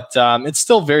us, but it's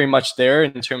still very much there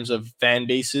in terms of fan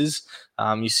bases.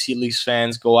 You see Leafs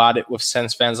fans go at it with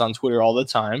Sens fans on Twitter all the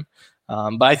time,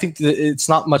 but I think it's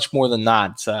not much more than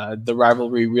that. The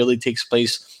rivalry really takes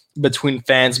place between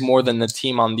fans more than the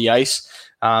team on the ice.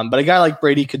 But a guy like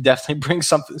Brady could definitely bring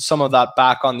some of that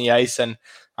back on the ice, and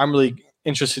I'm really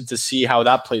interested to see how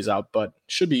that plays out. But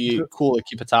should be cool to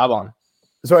keep a tab on.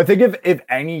 So I think if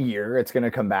any year it's going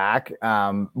to come back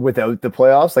without the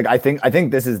playoffs, like I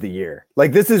think this is the year.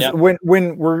 Like this is Yeah. when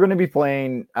we're going to be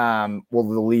playing the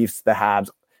Leafs, the Habs,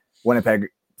 Winnipeg,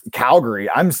 Calgary.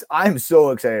 I'm so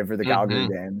excited for the Calgary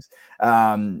games.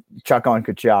 Chuck on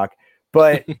Kachuk.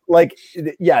 But like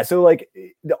yeah, so like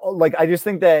I just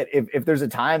think that if there's a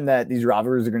time that these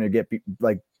rivalries are going to get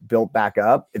built back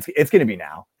up, it's going to be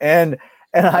now. And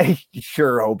I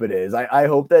sure hope it is. I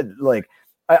hope that like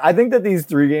I think that these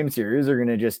 3-game series are going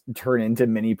to just turn into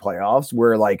mini playoffs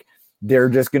where like they're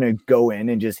just going to go in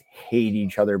and just hate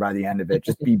each other by the end of it,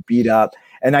 just be beat up.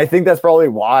 And I think that's probably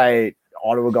why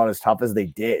Ottawa got as tough as they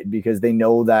did, because they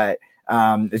know that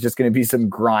it's just going to be some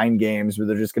grind games where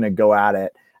they're just going to go at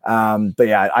it. But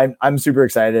yeah, I'm super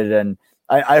excited, and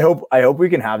I hope we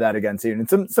can have that again soon, and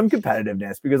some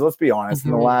competitiveness, because let's be honest,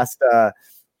 in the last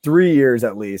 3 years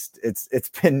at least, it's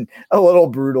been a little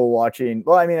brutal watching.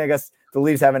 Well, I mean, I guess the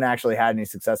Leafs haven't actually had any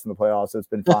success in the playoffs, so it's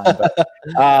been fun. But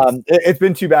it's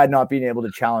been too bad not being able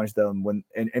to challenge them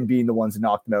and being the ones that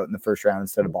knocked them out in the first round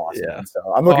instead of Boston. Yeah.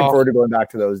 So I'm looking forward to going back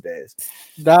to those days.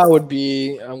 That would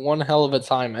be one hell of a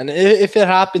time. And if it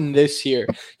happened this year,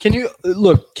 can you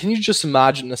just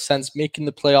imagine the Sens making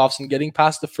the playoffs and getting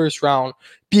past the first round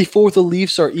before the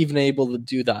Leafs are even able to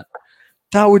do that?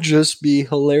 That would just be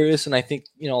hilarious. And I think,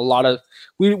 a lot of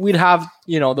we'd have,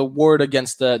 the word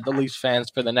against the Leafs fans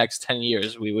for the next 10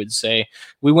 years. We would say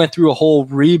we went through a whole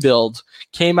rebuild,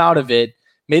 came out of it,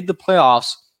 made the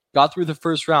playoffs, got through the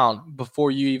first round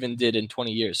before you even did in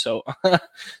 20 years. So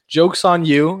joke's on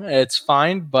you. It's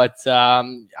fine. But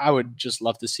I would just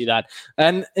love to see that.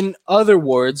 And in other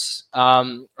words,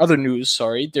 other news,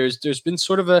 there's been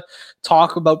sort of a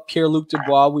talk about Pierre-Luc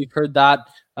Dubois. We've heard that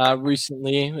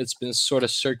recently. It's been sort of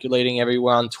circulating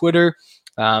everywhere on Twitter.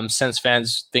 Sens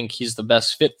fans think he's the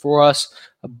best fit for us,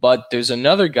 but there's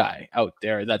another guy out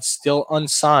there that's still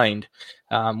unsigned,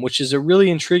 which is a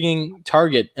really intriguing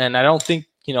target. And I don't think,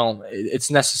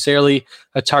 it's necessarily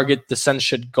a target the Sens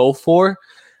should go for,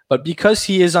 but because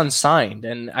he is unsigned,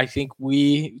 and I think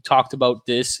we talked about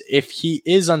this, if he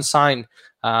is unsigned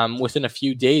within a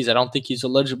few days, I don't think he's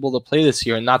eligible to play this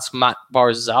year, and that's Matt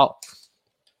Barzal.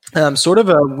 Sort of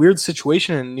a weird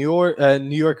situation in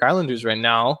New York Islanders right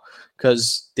now,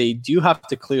 because they do have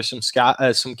to clear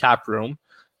some cap room,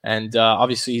 and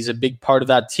obviously he's a big part of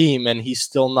that team, and he's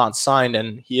still not signed,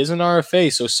 and he is an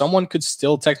RFA, so someone could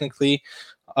still technically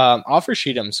offer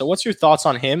sheet him. So what's your thoughts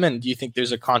on him, and do you think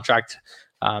there's a contract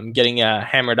getting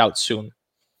hammered out soon?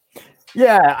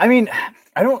 Yeah, I mean,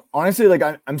 I don't honestly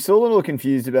I'm still a little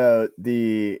confused about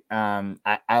the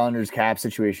Islanders cap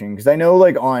situation, because I know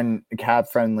on Cap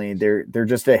Friendly they're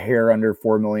just a hair under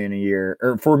 $4 million a year,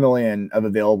 or $4 million of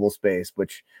available space,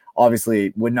 which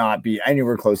obviously would not be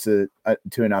anywhere close to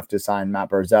enough to sign Matt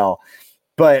Barzal.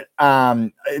 But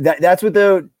that's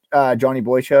without Johnny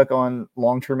Boychuk on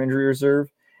long-term injury reserve,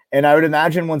 and I would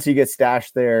imagine once he gets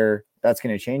stashed there, that's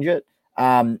going to change it.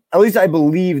 At least I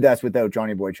believe that's without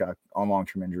Johnny Boychuk on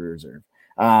long-term injury reserve.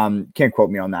 Can't quote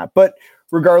me on that, but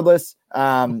regardless,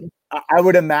 I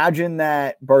would imagine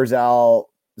that Barzal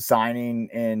signing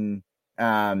in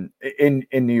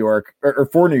New York, or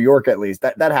for New York at least,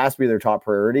 that has to be their top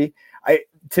priority.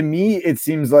 To me, it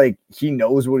seems like he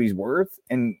knows what he's worth,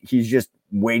 and he's just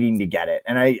waiting to get it.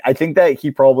 And I think that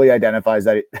he probably identifies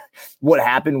that what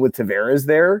happened with Tavares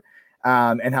there.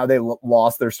 And how they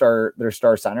lost their star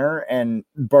center, and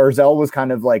Barzal was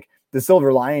kind of like the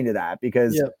silver lining to that,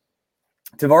 because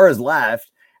Tavares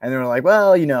left, and they were like,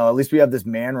 well, at least we have this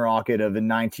man rocket of a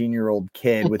 19-year-old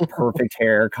kid with perfect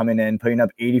hair coming in, putting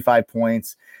up 85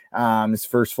 points, his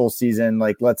first full season.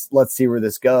 Like, let's see where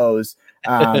this goes.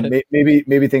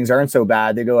 Maybe things aren't so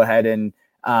bad. They go ahead and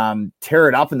tear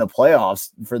it up in the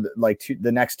playoffs for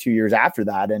the next 2 years after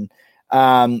that, and.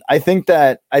 I think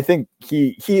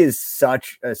he is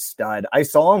such a stud. I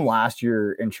saw him last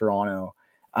year in Toronto,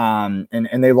 and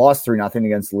they lost 3-0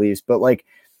 against the Leafs, but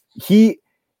he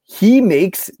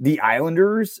makes the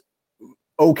Islanders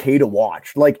okay to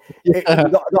watch.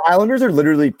 The Islanders are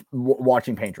literally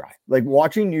watching paint dry.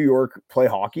 Watching New York play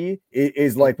hockey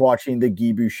is like watching the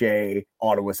Guy Boucher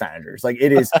Ottawa Senators.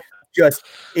 It is just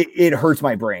it hurts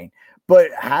my brain.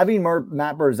 But having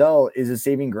Matt Barzal is a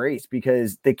saving grace,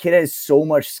 because the kid has so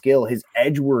much skill. His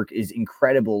edge work is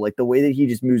incredible. The way that he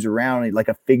just moves around like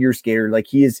a figure skater.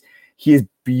 He is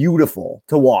beautiful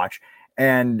to watch.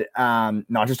 And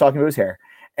not just talking about his hair.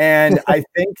 And I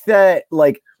think that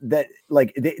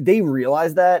they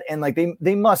realize that, and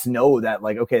they must know that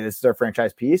okay, this is our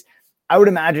franchise piece. I would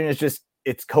imagine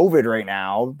it's COVID right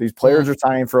now. These players are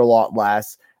signing for a lot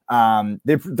less.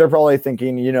 They're probably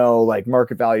thinking,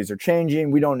 market values are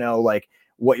changing. We don't know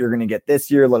what you're going to get this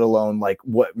year, let alone like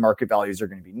what market values are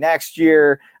going to be next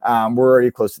year. We're already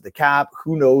close to the cap.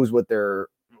 Who knows what their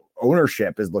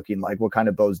ownership is looking like, what kind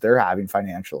of bows they're having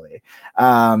financially.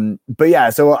 But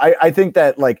yeah, so I think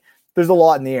that like there's a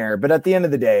lot in the air, but at the end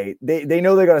of the day, they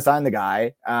know they got to sign the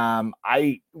guy.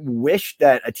 I wish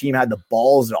that a team had the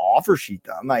balls to offer sheet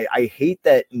them. I hate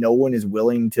that no one is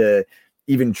willing to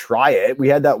even try it. We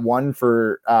had that one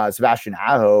for Sebastian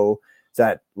Aho. Is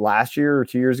that last year or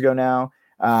 2 years ago now?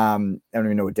 I don't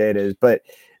even know what day it is, but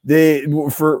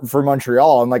for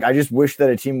Montreal, and like I just wish that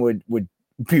a team would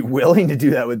be willing to do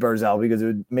that with Barzal, because it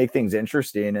would make things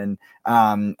interesting. And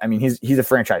I mean, he's a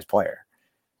franchise player.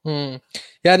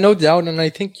 Yeah, no doubt. And I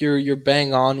think you're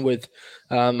bang on with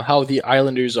how the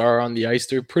Islanders are on the ice.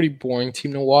 They're a pretty boring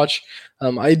team to watch.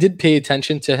 I did pay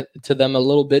attention to them a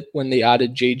little bit when they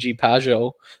added JG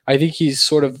Pajot. I think he's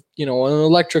sort of, an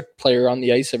electric player on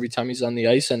the ice every time he's on the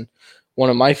ice, and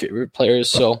one of my favorite players.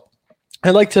 So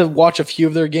I like to watch a few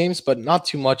of their games, but not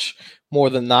too much more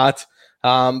than that.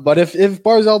 But if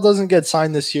Barzal doesn't get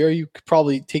signed this year, you could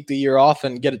probably take the year off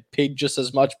and get it paid just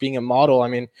as much being a model. I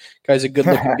mean, guy's a good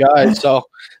looking guy, so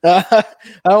I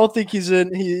don't think he's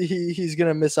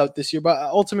gonna miss out this year. But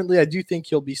ultimately, I do think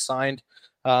he'll be signed.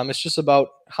 It's just about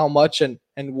how much and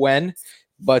when.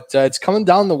 But it's coming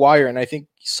down the wire, and I think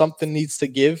something needs to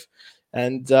give.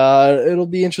 And it'll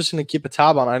be interesting to keep a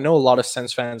tab on. I know a lot of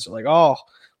Sens fans are like, "Oh,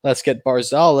 let's get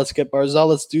Barzal.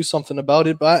 Let's do something about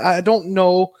it." But I don't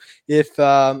know if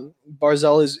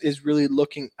Barzal is really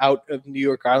looking out of New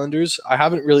York Islanders. I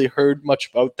haven't really heard much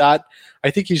about that.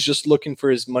 I think he's just looking for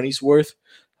his money's worth.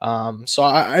 So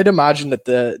I'd imagine that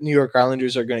the New York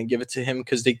Islanders are going to give it to him,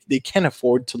 because they can't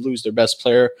afford to lose their best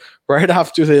player right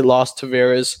after they lost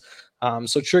Tavares.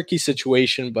 So tricky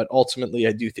situation, but ultimately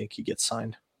I do think he gets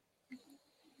signed.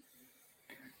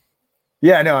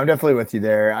 Yeah, no, I'm definitely with you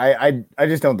there. I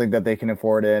just don't think that they can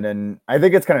afford it. And I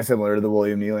think it's kind of similar to the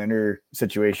William Nylander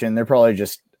situation. They're probably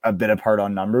just a bit apart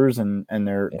on numbers, and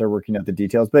they're working out the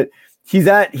details. But he's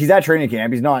at training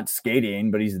camp. He's not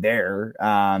skating, but he's there.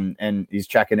 And he's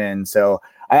checking in. So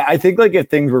I think like if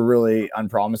things were really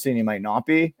unpromising, he might not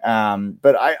be.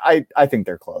 But I think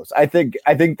they're close. I think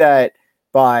that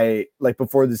by like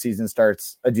before the season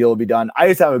starts, a deal will be done. I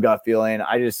just have a gut feeling.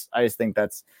 I just think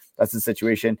that's the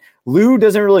situation. Lou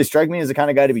doesn't really strike me as the kind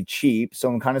of guy to be cheap, so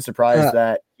I'm kind of surprised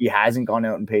that he hasn't gone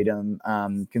out and paid him,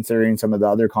 considering some of the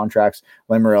other contracts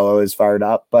Lamoriello is fired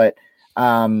up. But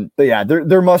yeah,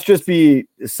 there must just be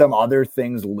some other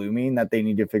things looming that they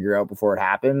need to figure out before it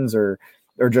happens, or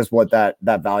just what that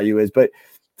value is. But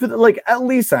like at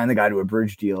least sign the guy to a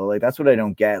bridge deal. Like that's what I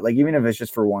don't get. Like even if it's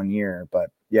just for 1 year.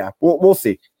 But yeah, we'll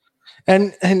see.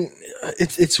 And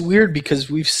it's weird, because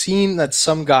we've seen that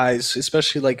some guys,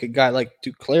 especially like a guy like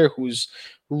Duclair, who's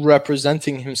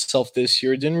representing himself this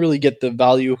year, didn't really get the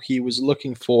value he was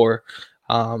looking for.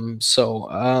 In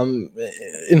Florida,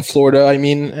 I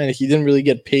mean, and he didn't really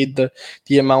get paid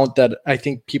the amount that I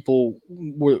think people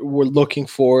were looking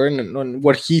for, and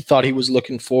what he thought he was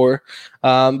looking for.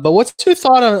 But what's your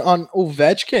thought on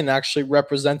Ovechkin actually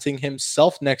representing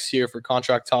himself next year for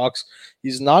contract talks?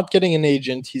 He's not getting an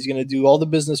agent. He's going to do all the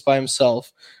business by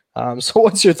himself. So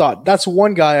what's your thought? That's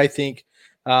one guy I think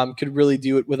could really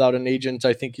do it without an agent.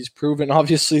 I think he's proven.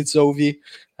 Obviously, it's Ovi.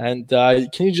 And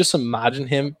can you just imagine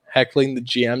him heckling the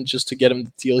GM just to get him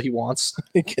the deal he wants?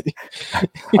 I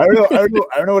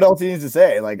don't know what else he needs to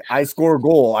say. Like, I score a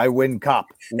goal, I win cup.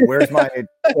 Where's my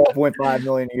 12.5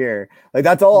 million a year? Like,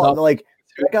 that's all. No. Like,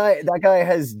 that guy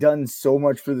has done so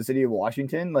much for the city of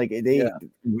Washington. Like, hey,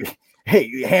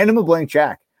 hand him a blank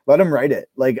check. Let him write it.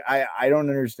 Like, I don't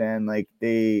understand. Like,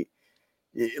 I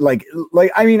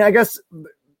mean, I guess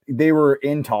they were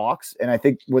in talks, and I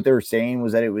think what they were saying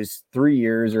was that it was 3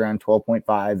 years, around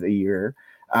 12.5 a year,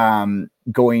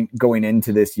 going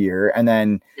into this year, and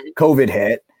then COVID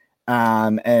hit,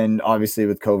 and obviously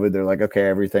with COVID, they're like, okay,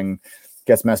 everything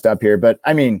gets messed up here. But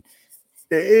I mean,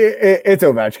 it's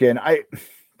Ovechkin.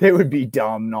 They would be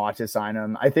dumb not to sign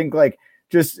him. I think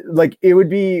just it would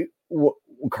be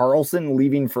Carlson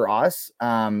leaving for us,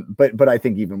 but I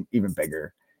think even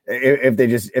bigger if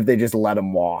they just let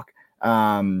him walk.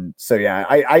 So yeah,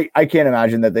 I can't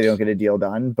imagine that they don't get a deal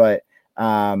done, but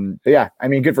yeah, I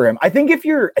mean, good for him. I think if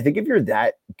you're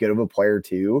that good of a player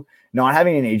too, not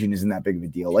having an agent isn't that big of a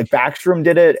deal. Like Backstrom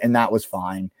did it, and that was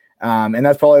fine. And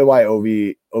that's probably why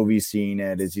Ovi's seeing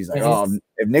it, is he's like, oh,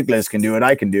 if Nicholas can do it,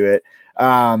 I can do it.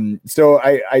 So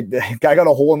I got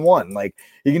a hole in one. Like,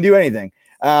 he can do anything.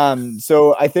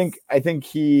 So I think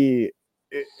he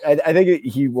I think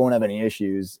he won't have any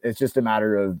issues. It's just a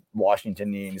matter of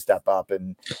Washington needing to step up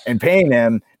and paying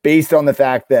him based on the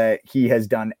fact that he has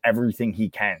done everything he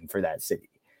can for that city.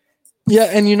 Yeah,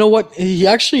 and you know what? He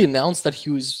actually announced that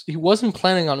he wasn't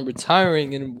planning on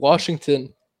retiring in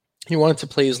Washington. He wanted to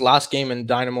play his last game in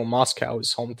Dynamo Moscow,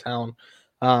 his hometown.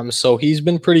 So he's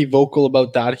been pretty vocal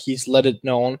about that. He's let it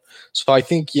known. So I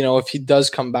think, if he does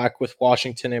come back with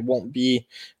Washington, it won't be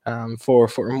for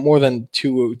more than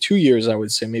two years, I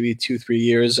would say, maybe 2-3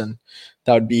 years. And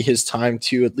that would be his time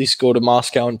to at least go to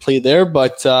Moscow and play there.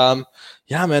 But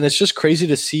yeah, man, it's just crazy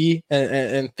to see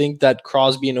and think that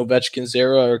Crosby and Ovechkin's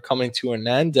era are coming to an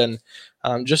end. And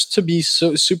just to be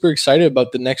so super excited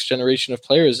about the next generation of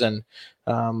players. And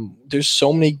there's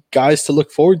so many guys to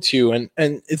look forward to, and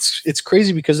it's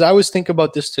crazy because I always think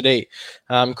about this today.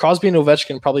 Crosby and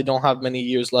Ovechkin probably don't have many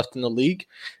years left in the league,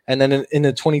 and then in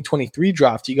the 2023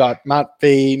 draft, you got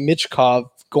Matvei Michkov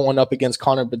going up against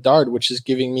Connor Bedard, which is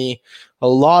giving me a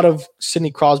lot of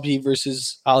Sidney Crosby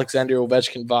versus Alexander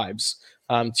Ovechkin vibes.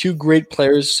 Two great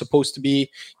players, supposed to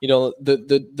be,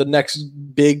 the next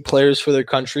big players for their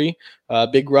country,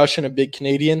 big Russian, a big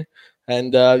Canadian.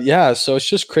 And so it's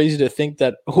just crazy to think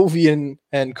that Ovi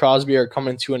and Crosby are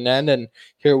coming to an end, and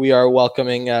here we are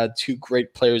welcoming two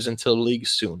great players into the league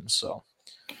soon. So,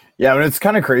 yeah, and it's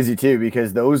kind of crazy too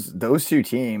because those two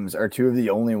teams are two of the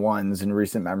only ones in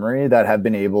recent memory that have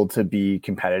been able to be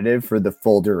competitive for the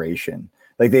full duration.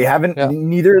 Like they haven't,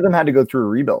 neither of them had to go through a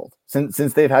rebuild since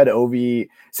they've had Ovi,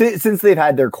 since they've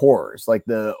had their cores like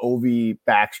the Ovi,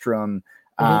 Backstrom,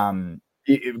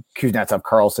 Kuznetsov,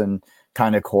 Carlson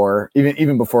kind of core,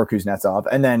 even before Kuznetsov,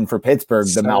 and then for Pittsburgh,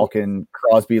 the Malkin,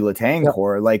 Crosby, Letang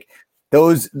core, like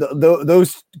those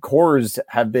cores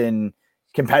have been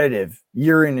competitive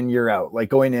year in and year out. Like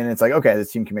going in, it's like, okay, this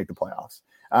team can make the playoffs.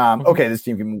 Okay, this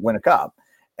team can win a cup,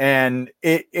 and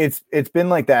it's been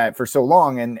like that for so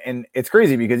long, and it's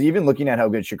crazy because even looking at how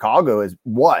good Chicago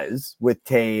was with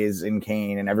Taves and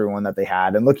Kane and everyone that they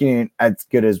had, and looking at as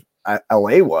good as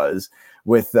LA was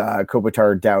with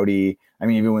Kopitar, Doughty. I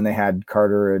mean, even when they had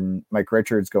Carter and Mike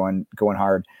Richards going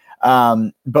hard.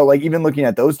 But like even looking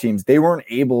at those teams, they weren't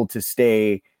able to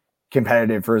stay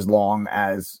competitive for as long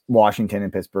as Washington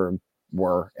and Pittsburgh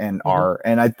were and are.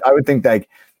 And I would think that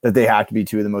they have to be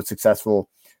two of the most successful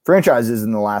franchises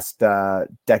in the last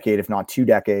decade, if not 2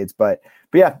 decades. But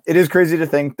yeah, it is crazy to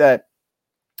think that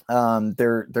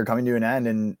they're coming to an end,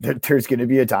 and there's going to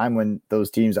be a time when those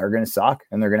teams are going to suck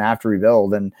and they're going to have to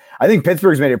rebuild. And I think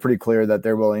Pittsburgh's made it pretty clear that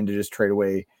they're willing to just trade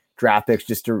away draft picks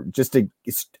just to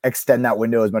extend that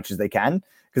window as much as they can,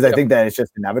 because I think that it's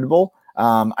just inevitable.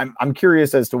 I'm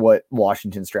curious as to what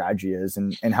Washington's strategy is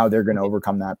and how they're going to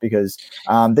overcome that, because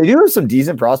they do have some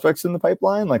decent prospects in the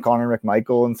pipeline, like Connor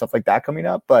McMichael and stuff like that coming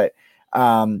up, but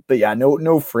yeah,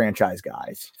 no franchise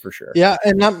guys for sure. Yeah,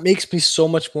 and that makes me so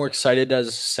much more excited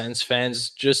as Sens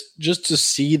fans, just to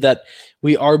see that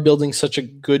we are building such a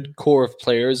good core of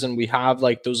players, and we have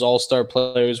like those all-star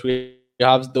players. We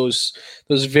have those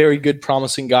very good,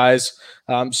 promising guys,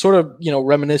 sort of,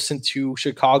 reminiscent to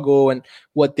Chicago and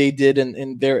what they did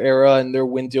in their era and their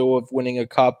window of winning a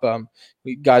cup.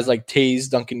 Guys like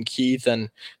Taze, Duncan Keith, and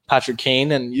Patrick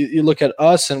Kane. And you look at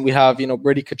us, and we have,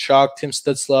 Brady Tkachuk, Tim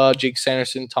Stützle, Jake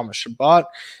Sanderson, Thomas Chabot.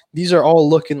 These are all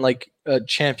looking like a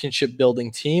championship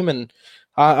building team, and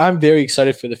I'm very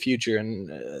excited for the future. And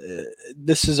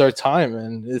this is our time,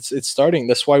 and it's starting.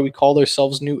 That's why we call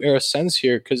ourselves New Era Sens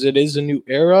here, because it is a new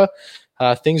era.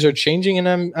 Things are changing,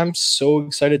 and I'm so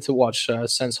excited to watch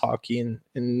Sens hockey in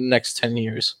the next 10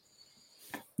 years.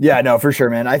 Yeah, no, for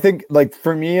sure, man. I think like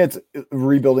for me, it's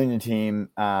rebuilding a team.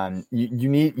 You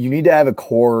need to have a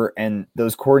core, and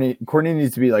those core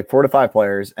needs to be like 4 to 5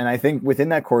 players. And I think within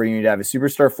that core, you need to have a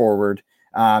superstar forward.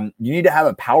 You need to have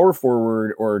a power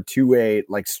forward or two-way,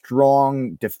 like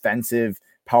strong defensive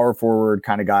power forward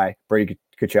kind of guy, Brady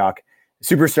Tkachuk,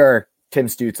 superstar Tim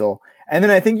Stützle. And then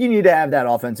I think you need to have that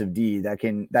offensive D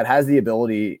that has the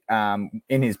ability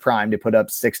in his prime to put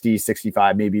up 60,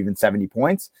 65, maybe even 70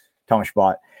 points, Thomas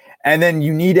Chabot. And then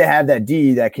you need to have that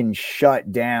D that can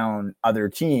shut down other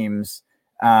teams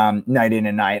night in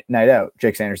and night out,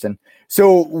 Jake Sanderson.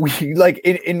 So we like,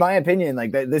 in my opinion,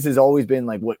 like this has always been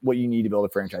like what you need to build a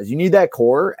franchise. You need that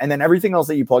core, and then everything else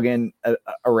that you plug in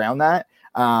around that,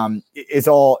 it's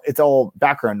all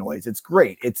background noise. It's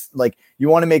great. It's like you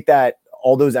want to make that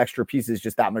all those extra pieces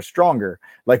just that much stronger,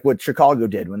 like what Chicago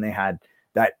did when they had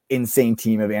that insane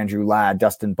team of Andrew Ladd,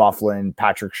 Dustin Byfuglien,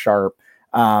 Patrick Sharp,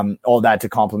 all that to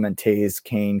complement Taze,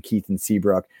 Kane, Keith, and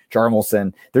Seabrook,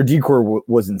 Jarmelson. Their decor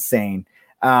was insane.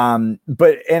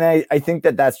 I think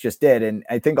that that's just it. And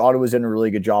I think Ottawa's done a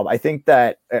really good job. I think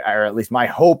that, or at least my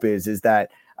hope is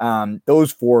that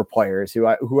those four players who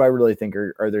I really think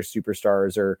are their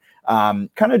superstars, or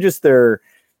kind of just they're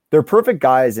perfect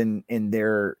guys in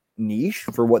their niche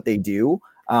for what they do.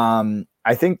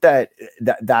 I think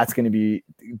that's going to be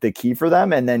the key for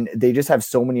them. And then they just have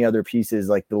so many other pieces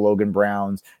like the Logan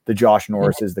Browns, the Josh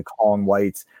Norrises, the Colin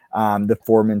Whites, the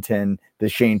Formanton, the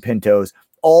Shane Pintos,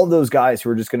 all those guys who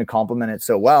are just going to complement it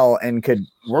so well and could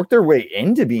work their way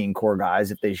into being core guys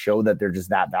if they show that they're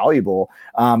just that valuable.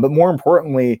 But more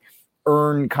importantly,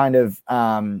 earn kind of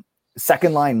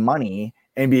second line money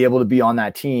and be able to be on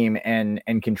that team and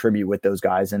contribute with those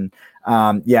guys. And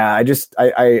I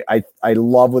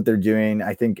love what they're doing.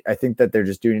 I think that they're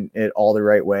just doing it all the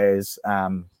right ways,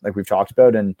 like we've talked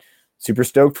about, and super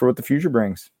stoked for what the future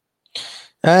brings.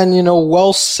 And,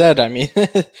 well said. I mean,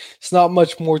 it's not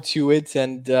much more to it.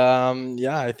 And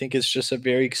I think it's just a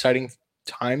very exciting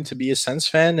time to be a Sens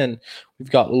fan, and we've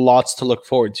got lots to look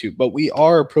forward to. But we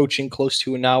are approaching close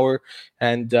to an hour,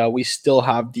 and we still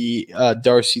have the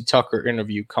Darcy Tucker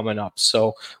interview coming up.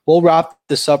 So we'll wrap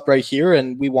this up right here,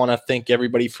 and we want to thank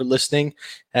everybody for listening.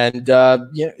 And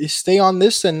stay on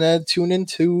this and tune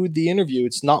into the interview.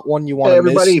 It's not one you want to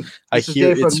miss. I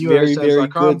hear it's very, very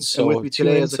good. So tune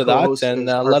into that and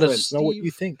let us know what you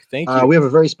think. Thank you. We have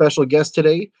a very special guest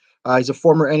today. He's a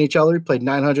former NHLer. He played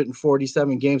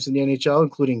 947 games in the NHL,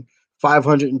 including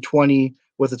 520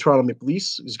 with the Toronto Maple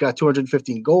Leafs. He's got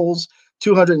 215 goals,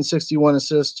 261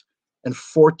 assists, and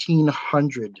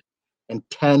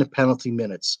 1,410 penalty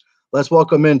minutes. Let's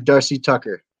welcome in Darcy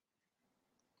Tucker.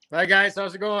 Hi, guys.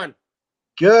 How's it going?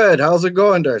 Good. How's it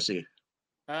going, Darcy?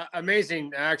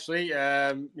 Amazing, actually.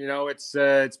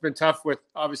 It's been tough with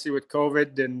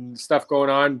COVID and stuff going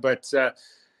on, but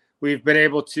we've been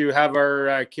able to have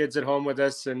our kids at home with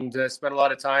us and spend a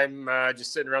lot of time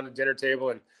just sitting around the dinner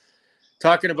table and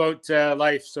talking about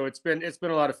life. So it's been a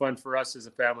lot of fun for us as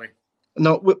a family.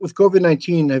 Now, with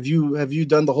COVID-19, have you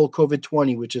done the whole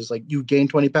COVID-20, which is like you gained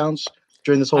 20 pounds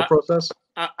during this whole process?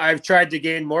 I've tried to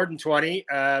gain more than 20,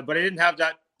 but I didn't have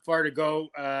that far to go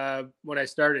when I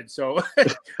started. So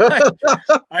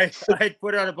I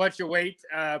put on a bunch of weight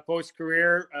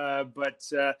post-career, but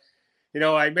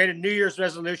I made a New Year's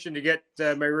resolution to get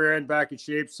my rear end back in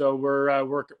shape. So we're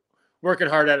working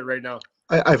hard at it right now.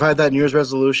 I've had that New Year's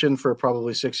resolution for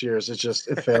probably 6 years.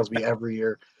 It fails me every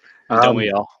year. Don't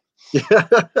we all? Yeah.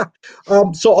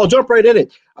 So I'll jump right in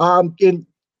it. In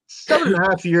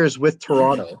 7.5 years with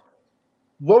Toronto,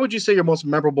 what would you say your most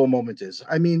memorable moment is?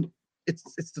 I mean,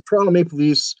 it's the Toronto Maple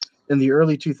Leafs in the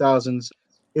early 2000s.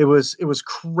 It was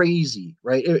crazy,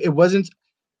 right? It wasn't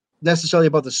necessarily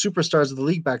about the superstars of the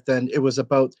league back then. It was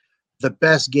about the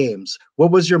best games.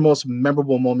 What was your most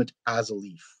memorable moment as a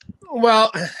Leaf?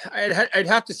 Well, I'd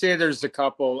have to say there's a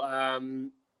couple.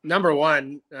 Number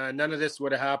one, none of this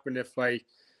would have happened if I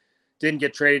didn't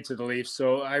get traded to the Leafs.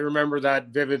 So I remember that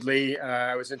vividly.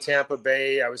 I was in Tampa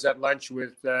Bay. I was at lunch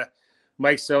with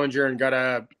Mike Sillinger and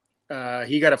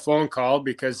he got a phone call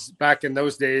because back in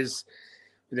those days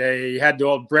they had the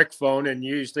old brick phone and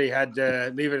you usually had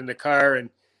to leave it in the car, and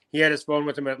he had his phone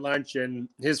with him at lunch and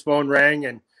his phone rang,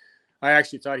 and I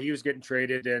actually thought he was getting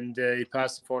traded, and he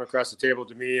passed the phone across the table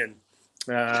to me, and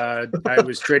I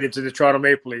was traded to the Toronto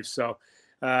Maple Leafs. So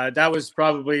that was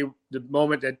probably the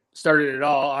moment that started it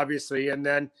all, obviously. And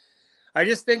then I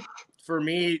just think for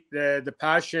me, the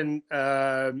passion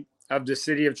of the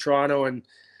city of Toronto and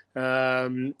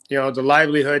the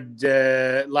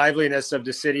liveliness of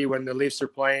the city when the Leafs are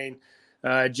playing,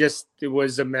 it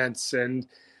was immense. And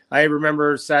I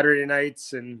remember Saturday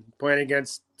nights and playing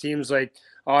against teams like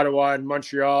Ottawa and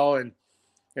Montreal,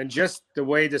 and just the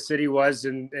way the city was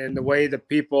and the way the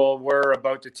people were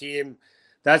about the team.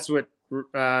 That's what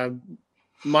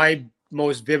my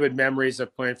most vivid memories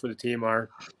of playing for the team are.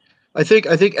 I think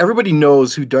everybody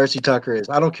knows who Darcy Tucker is.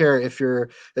 I don't care if you're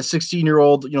a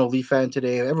 16-year-old, Leaf fan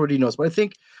today. Everybody knows. But I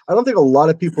don't think a lot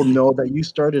of people know that you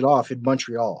started off in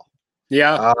Montreal.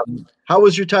 Yeah. How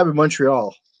was your time in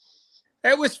Montreal?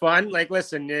 It was fun. Like,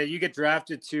 listen, you get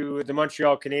drafted to the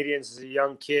Montreal Canadiens as a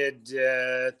young kid.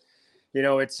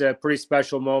 It's a pretty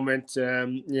special moment.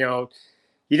 You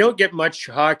don't get much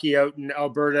hockey out in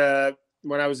Alberta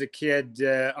when I was a kid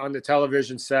on the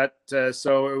television set.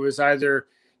 So it was either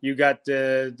you got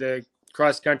the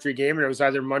cross-country game, and it was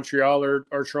either Montreal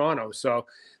or Toronto. So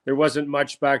there wasn't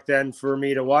much back then for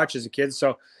me to watch as a kid.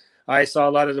 So I saw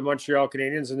a lot of the Montreal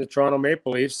Canadiens and the Toronto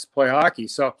Maple Leafs play hockey.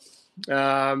 So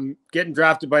getting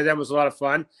drafted by them was a lot of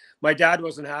fun. My dad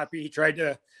wasn't happy. He tried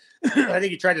to I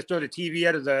think he tried to throw the TV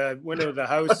out of the window of the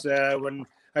house when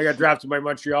I got drafted by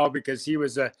Montreal because he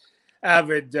was a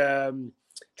avid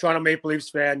Toronto Maple Leafs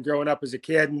fan growing up as a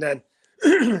kid, and then,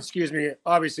 excuse me,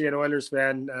 obviously an Oilers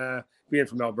fan being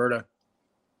from Alberta.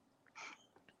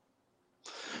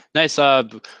 Nice.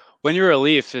 When you were a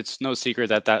Leaf, it's no secret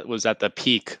that was at the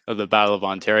peak of the Battle of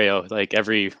Ontario. Like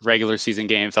every regular season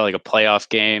game felt like a playoff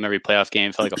game. Every playoff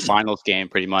game felt like a finals game,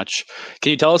 pretty much.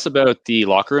 Can you tell us about the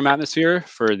locker room atmosphere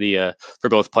for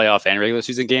both playoff and regular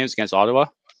season games against Ottawa?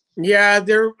 Yeah,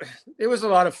 it was a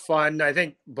lot of fun. I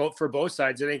think for both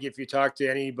sides. I think if you talk to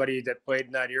anybody that played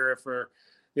in that era for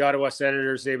the Ottawa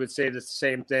Senators, they would say the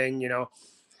same thing. You know,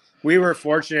 we were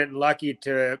fortunate and lucky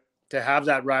to have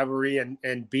that rivalry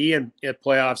and be in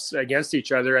playoffs against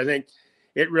each other. I think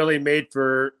it really made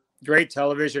for great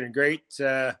television and great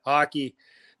hockey,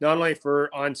 not only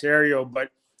for Ontario, but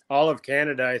all of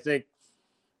Canada. I think,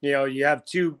 you know, you have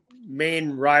two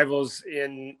main rivals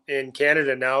in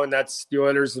Canada now, and that's the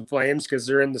Oilers and Flames because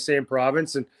they're in the same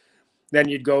province. And then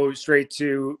you'd go straight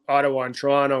to Ottawa and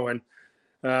Toronto. And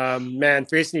man,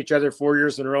 facing each other 4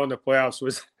 years in a row in the playoffs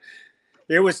was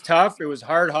tough. It was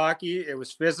hard hockey. It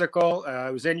was physical.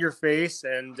 It was in your face.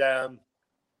 And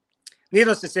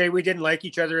needless to say, we didn't like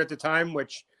each other at the time,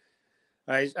 which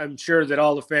I'm sure that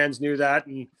all the fans knew that.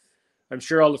 And I'm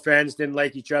sure all the fans didn't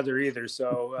like each other either.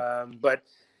 So, but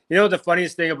you know, the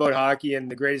funniest thing about hockey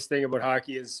and the greatest thing about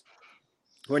hockey is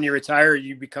when you retire,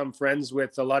 you become friends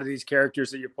with a lot of these characters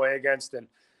that you play against. And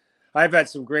I've had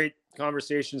some great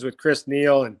conversations with Chris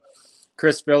Neal and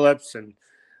Chris Phillips, and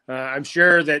I'm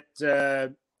sure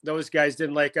that those guys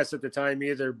didn't like us at the time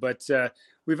either, but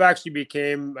we've actually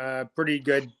became pretty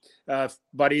good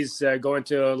buddies going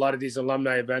to a lot of these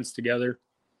alumni events together.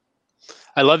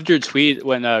 I loved your tweet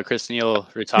when Chris Neal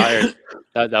retired.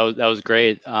 that was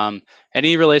great.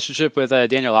 Any relationship with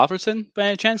Daniel Alfredson by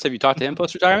any chance? Have you talked to him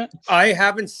post-retirement? I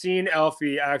haven't seen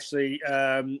Alfie, actually.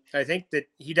 I think that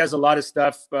he does a lot of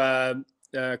stuff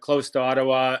close to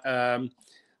Ottawa.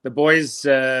 The boys,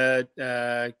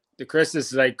 the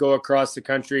Chris's, like go across the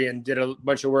country and did a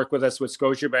bunch of work with us with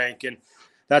Scotiabank, and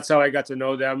that's how I got to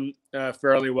know them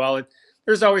fairly well. And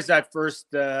there's always that first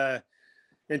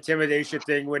intimidation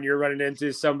thing when you're running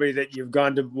into somebody that you've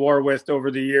gone to war with over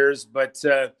the years. But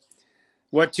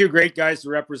what two great guys to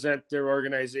represent their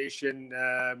organization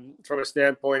from a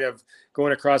standpoint of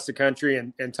going across the country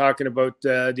and talking about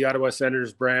the Ottawa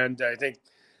Senators brand. I think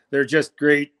they're just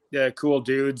great, cool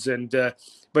dudes. And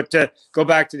but to go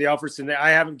back to the Alfredson,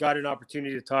 I haven't got an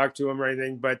opportunity to talk to him or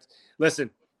anything. But listen,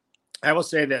 I will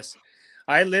say this.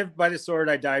 I lived by the sword.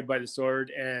 I died by the sword.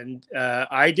 And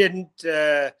I didn't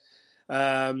I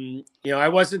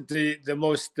wasn't the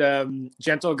most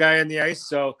gentle guy on the ice.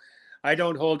 So I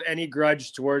don't hold any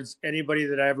grudge towards anybody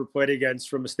that I ever played against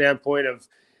from a standpoint of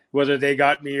whether they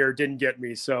got me or didn't get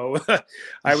me. So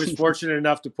I was fortunate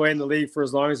enough to play in the league for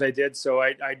as long as I did. So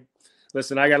I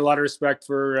listen, I got a lot of respect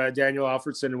for Daniel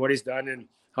Alfredson and what he's done in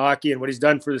hockey and what he's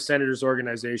done for the Senators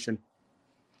organization.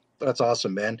 That's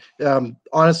awesome, man.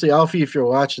 Honestly, Alfie, if you're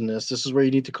watching this is where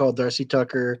you need to call Darcy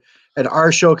Tucker, and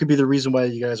our show could be the reason why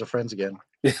you guys are friends again.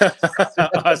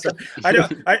 Awesome. I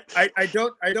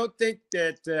don't think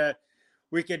that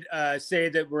we could say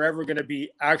that we're ever going to be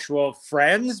actual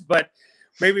friends, but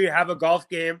maybe have a golf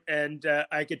game and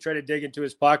I could try to dig into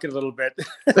his pocket a little bit.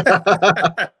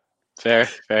 Fair.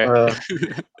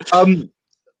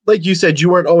 Like you said, you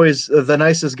weren't always the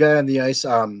nicest guy on the ice.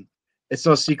 It's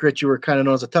no secret you were kind of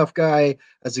known as a tough guy,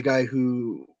 as a guy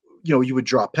who, you would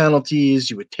draw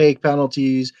penalties, you would take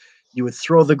penalties, you would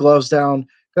throw the gloves down.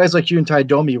 Guys like you and Ty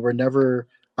Domi were never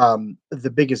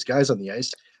the biggest guys on the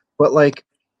ice. But, like,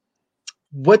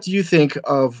 what do you think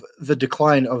of the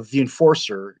decline of the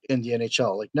enforcer in the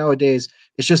NHL? Like, nowadays,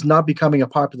 it's just not becoming a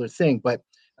popular thing. But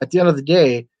at the end of the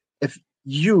day, if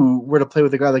you were to play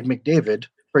with a guy like McDavid,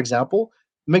 for example,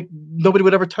 nobody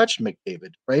would ever touch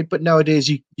McDavid, right? But nowadays,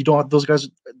 you don't have those guys.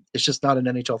 It's just not an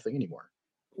NHL thing anymore.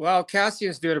 Well,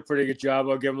 Cassian's doing a pretty good job.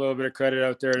 I'll give him a little bit of credit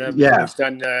out there. And he's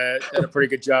done a pretty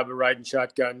good job of riding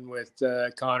shotgun with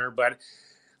Connor. But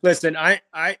listen,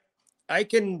 I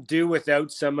can do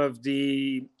without some of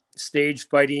the stage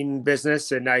fighting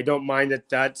business, and I don't mind that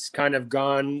that's kind of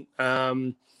gone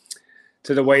to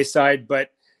the wayside.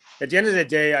 But at the end of the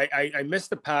day, I miss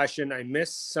the passion. I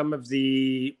miss some of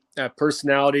the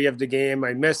personality of the game.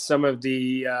 I miss some of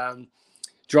the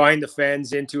drawing the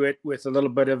fans into it with a little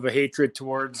bit of a hatred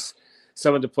towards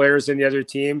some of the players in the other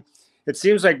team. It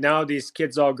seems like now these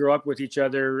kids all grow up with each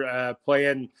other,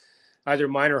 playing either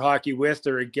minor hockey with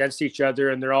or against each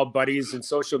other, and they're all buddies, and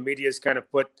social media has kind of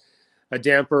put a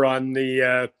damper on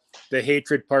the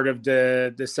hatred part of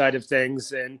the side of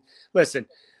things. And listen,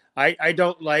 I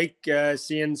don't like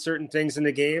seeing certain things in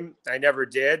the game. I never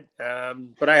did,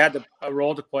 but I had a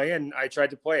role to play, and I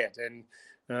tried to play it.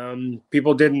 And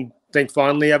people didn't think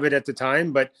fondly of it at the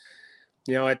time, but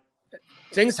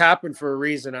things happen for a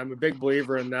reason. I'm a big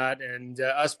believer in that. And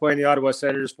us playing the Ottawa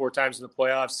Senators 4 times in the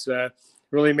playoffs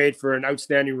really made for an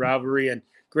outstanding rivalry and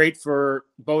great for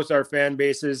both our fan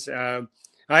bases. I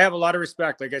have a lot of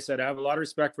respect. Like I said, I have a lot of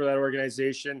respect for that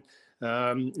organization.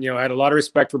 I had a lot of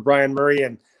respect for Brian Murray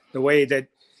and the way that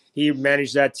he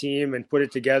managed that team and put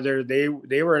it together. They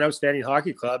were an outstanding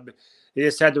hockey club. They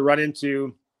just had to run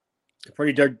into a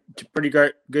pretty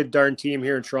good darn team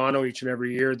here in Toronto each and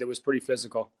every year that was pretty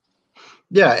physical.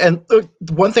 Yeah, and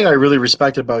one thing I really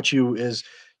respect about you is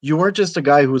you weren't just a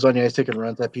guy who was on the ice taking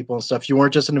runs at people and stuff. You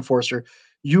weren't just an enforcer.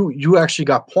 You actually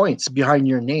got points behind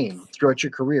your name throughout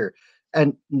your career.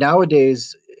 And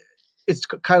nowadays, it's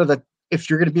kind of that if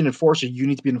you're going to be an enforcer, you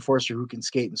need to be an enforcer who can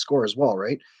skate and score as well,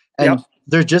 right? And Yep.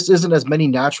 there just isn't as many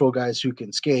natural guys who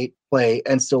can skate, play,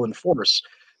 and still enforce.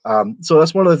 So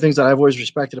that's one of the things that I've always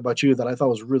respected about you that I thought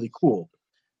was really cool.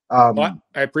 Well,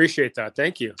 I appreciate that.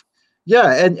 Thank you.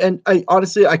 Yeah, and I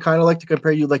honestly I kind of like to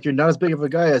compare you, like you're not as big of a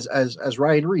guy as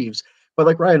Ryan Reeves, but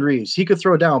like Ryan Reeves, he could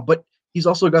throw down, but he's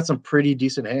also got some pretty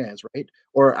decent hands, right?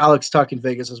 Or Alex Tuck in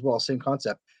Vegas as well, same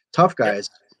concept. Tough guys,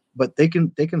 but they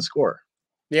can score.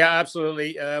 Yeah,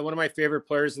 absolutely. One of my favorite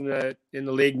players in the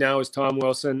league now is Tom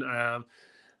Wilson.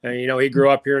 He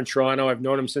grew up here in Toronto. I've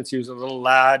known him since he was a little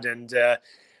lad, and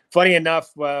funny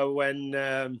enough,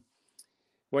 when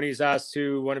he's asked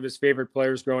who one of his favorite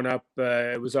players growing up,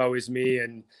 it was always me.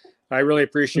 And I really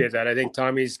appreciate that. I think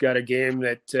Tommy's got a game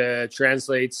that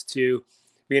translates to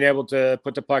being able to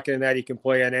put the puck in that. He can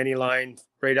play on any line,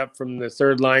 right up from the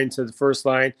third line to the first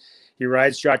line. He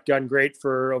rides shotgun great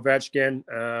for Ovechkin.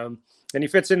 And he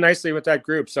fits in nicely with that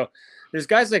group. So there's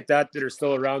guys like that are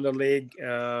still around the league.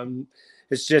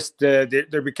 It's just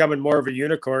they're becoming more of a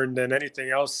unicorn than anything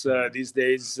else these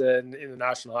days in the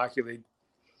National Hockey League.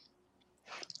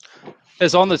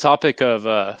 As on the topic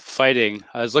of fighting,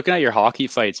 I was looking at your hockey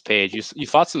fights page. You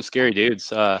fought some scary dudes.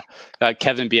 Got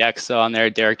Kevin Bieksa on there,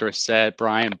 Derek Dorsett,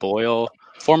 Brian Boyle,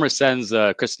 former Sens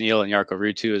Chris Neal and Jarkko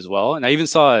Ruutu as well. And I even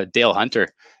saw Dale Hunter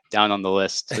down on the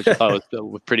list, which I thought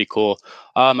was pretty cool.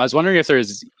 I was wondering if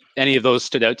there's any of those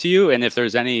stood out to you, and if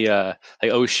there's any like,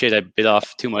 oh shit, I bit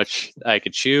off too much I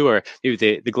could chew, or maybe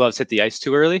the gloves hit the ice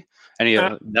too early. Any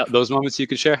of those moments you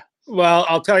could share? Well,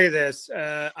 I'll tell you this.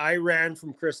 I ran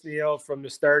from Chris Neal from the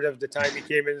start of the time he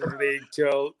came into the league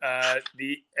till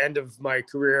the end of my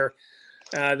career.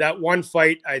 That one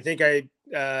fight, I think I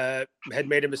had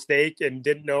made a mistake and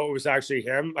didn't know it was actually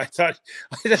him. I thought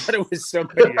it was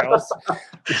somebody else.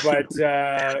 But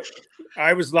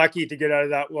I was lucky to get out of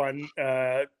that one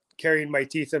carrying my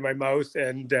teeth in my mouth,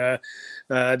 and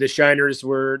the shiners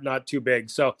were not too big.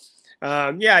 So,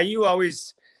 you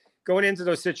always – going into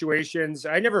those situations,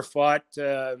 I never fought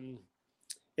in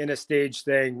a stage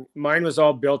thing. Mine was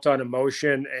all built on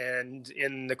emotion and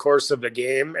in the course of the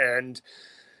game. And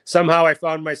somehow I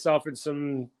found myself in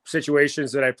some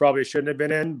situations that I probably shouldn't have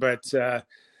been in. But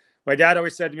my dad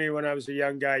always said to me when I was a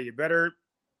young guy,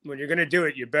 when you're going to do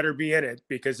it, you better be in it,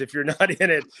 because if you're not in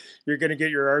it, you're going to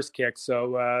get your arse kicked.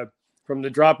 So from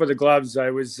the drop of the gloves, I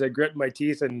was gritting my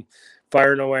teeth and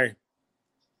firing away.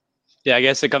 Yeah, I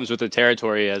guess it comes with the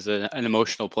territory as an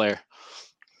emotional player.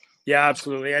 Yeah,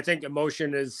 absolutely. I think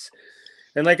emotion is,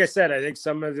 and like I said, I think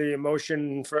some of the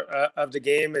emotion of the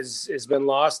game has been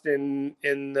lost in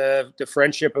the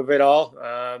friendship of it all.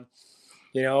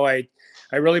 I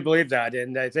really believe that,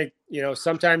 and I think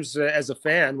sometimes as a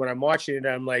fan, when I'm watching it,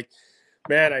 I'm like,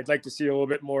 man, I'd like to see a little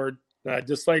bit more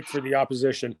dislike for the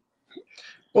opposition.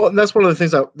 Well, and that's one of the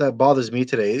things that bothers me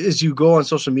today is you go on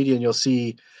social media and you'll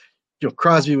see.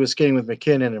 Crosby was skating with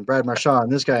McKinnon and Brad Marchand,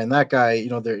 and this guy and that guy,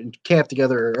 they're in camp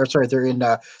together, they're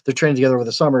training together over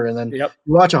the summer. And then you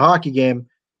watch a hockey game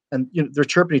and they're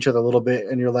chirping each other a little bit.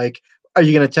 And you're like, are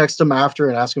you going to text him after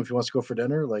and ask him if he wants to go for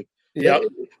dinner? Like,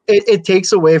 it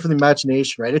takes away from the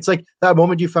imagination, right? It's like that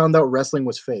moment you found out wrestling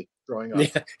was fake growing up.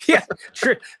 Yeah,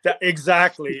 true.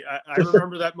 Exactly. I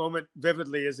remember that moment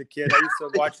vividly as a kid. I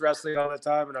used to watch wrestling all the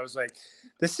time, and I was like,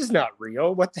 this is not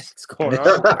real. What the heck's going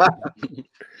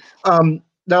on?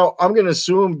 Now, I'm going to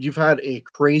assume you've had a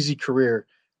crazy career,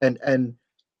 and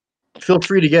feel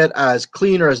free to get as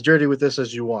clean or as dirty with this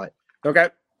as you want. Okay.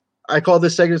 I call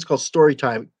this segment, it's called Story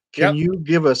Time. Can you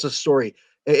give us a story?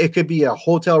 It could be a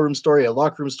hotel room story, a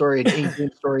locker room story, an in-game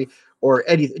story, or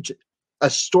anything. A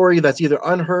story that's either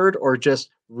unheard or just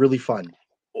really fun.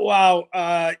 Wow.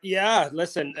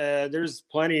 Listen, there's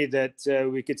plenty that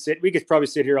we could probably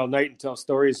sit here all night and tell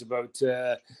stories about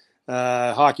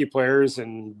hockey players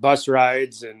and bus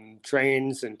rides and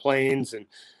trains and planes and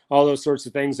all those sorts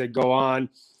of things that go on.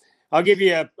 I'll give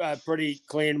you a pretty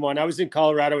clean one. I was in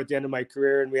Colorado at the end of my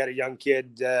career, and we had a young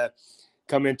kid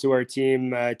come into our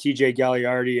team, TJ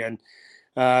Gagliardi.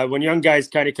 And when young guys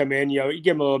kind of come in, you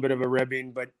give them a little bit of a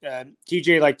ribbing, but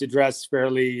TJ liked to dress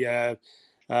fairly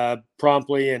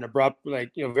promptly and abrupt,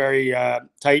 very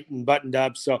tight and buttoned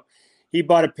up. So he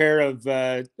bought a pair of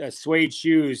suede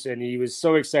shoes, and he was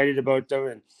so excited about them.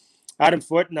 And Adam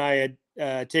Foote and I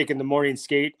had taken the morning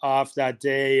skate off that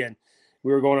day, and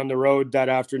we were going on the road that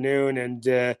afternoon, and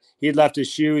he had left his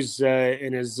shoes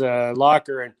in his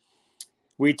locker, and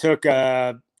we took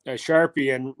a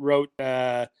Sharpie and wrote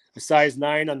a size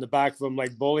 9 on the back of them,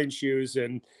 like bowling shoes,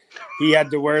 and he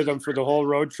had to wear them for the whole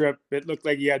road trip. It looked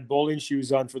like he had bowling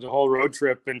shoes on for the whole road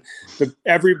trip, and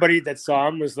everybody that saw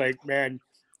him was like, man,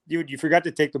 dude, you forgot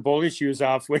to take the bowling shoes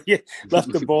off when you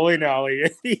left the bowling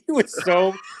alley. He was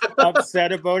so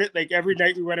upset about it. Like every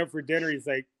night we went out for dinner, he's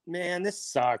like, man, this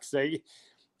sucks. Like,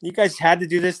 you guys had to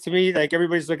do this to me. Like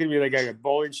everybody's looking at me like I got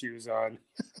bowling shoes on.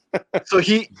 So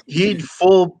he'd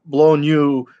full blown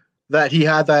you that he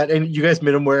had that, and you guys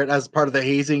made him wear it as part of the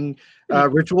hazing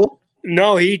ritual.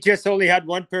 No, he just only had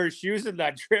one pair of shoes in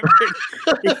that trip.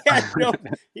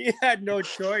 He had no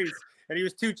choice. And he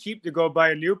was too cheap to go buy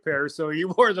a new pair, so he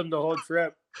wore them the whole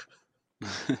trip.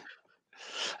 I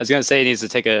was going to say he needs to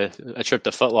take a trip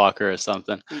to Foot Locker or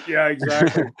something. Yeah,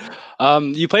 exactly.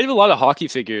 You played with a lot of hockey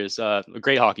figures,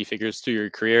 great hockey figures through your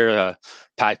career.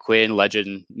 Pat Quinn,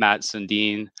 legend, Matt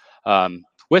Sundin,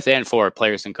 with and for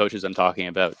players and coaches I'm talking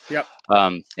about. Yep.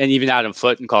 And even Adam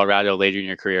Foote in Colorado later in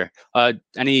your career.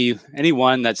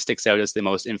 Anyone that sticks out as the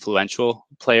most influential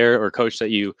player or coach that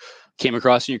you came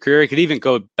across in your career? It could even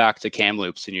go back to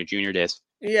Kamloops in your junior days.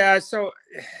 Yeah. So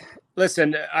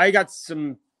listen, I got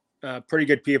some pretty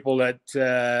good people that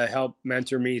helped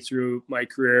mentor me through my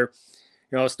career.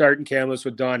 Starting Kamloops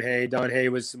with Don Hay. Don Hay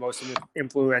was the most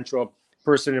influential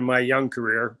person in my young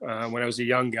career when I was a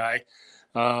young guy.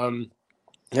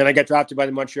 And I got drafted by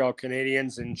the Montreal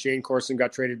Canadiens, and Shane Corson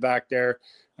got traded back there.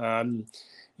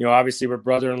 Obviously we're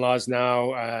brother-in-laws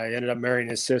now. I ended up marrying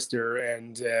his sister,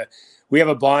 and we have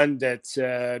a bond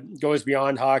that goes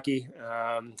beyond hockey.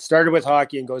 Started with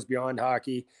hockey and goes beyond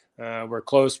hockey. We're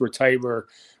close, we're tight, we're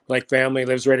like family.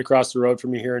 Lives right across the road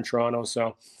from me here in Toronto.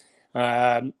 So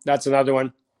that's another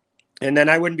one. And then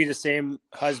I wouldn't be the same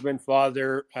husband,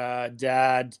 father,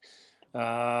 dad,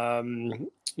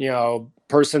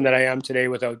 person that I am today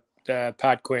without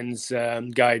Pat Quinn's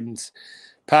guidance.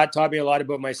 Pat taught me a lot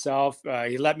about myself.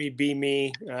 He let me be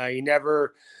me. He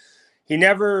never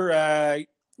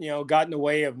got in the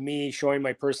way of me showing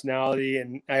my personality,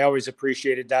 and I always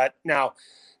appreciated that. Now,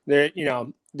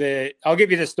 I'll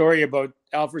give you the story about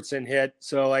Alfredsson hit.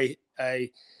 So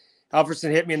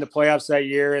Alfredsson hit me in the playoffs that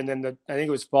year, and then I think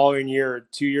it was following year, or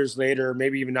 2 years later,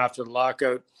 maybe even after the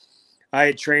lockout, I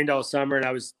had trained all summer, and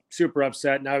I was super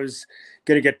upset, and I was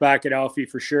going to get back at Alfie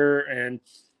for sure. And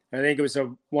I think it was a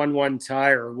 1-1 tie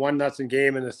or 1-0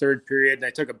 game in the third period, and I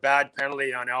took a bad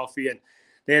penalty on Alfie, and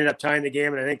they ended up tying the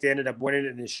game, and I think they ended up winning it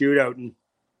in the shootout. And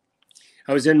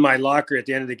I was in my locker at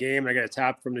the end of the game, and I got a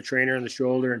tap from the trainer on the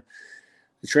shoulder, and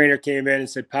the trainer came in and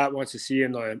said, Pat wants to see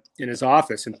you in his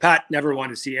office. And Pat never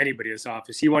wanted to see anybody in his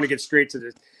office. He wanted to get straight to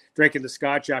the drinking the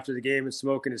scotch after the game and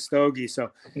smoking his stogie. So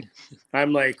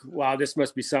I'm like, wow, this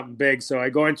must be something big. So I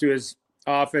go into his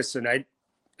office, and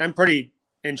I'm pretty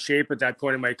in shape at that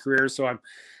point in my career. So I'm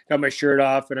got my shirt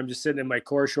off, and I'm just sitting in my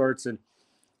core shorts. And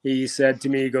he said to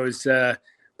me, he goes,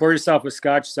 pour yourself a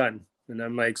scotch, son. And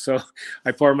I'm like, so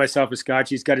I pour myself a scotch.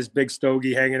 He's got his big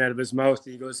stogie hanging out of his mouth.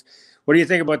 And he goes, what do you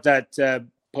think about that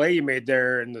play you made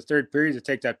there in the third period to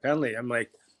take that penalty? I'm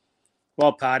like,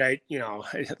 well, Pat,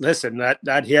 listen,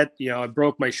 that hit, I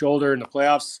broke my shoulder in the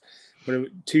playoffs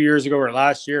 2 years ago or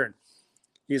last year. And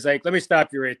he's like, let me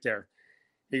stop you right there.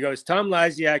 He goes, Tom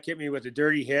Laziak hit me with a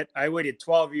dirty hit. I waited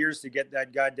 12 years to get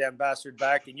that goddamn bastard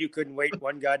back, and you couldn't wait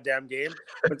one goddamn game.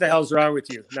 What the hell's wrong with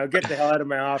you? Now get the hell out of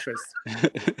my office.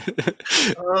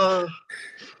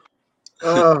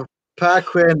 Pat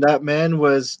Quinn, that man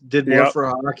did more for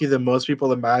hockey than most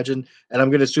people imagine. And I'm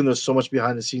going to assume there's so much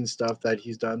behind the scenes stuff that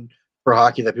he's done for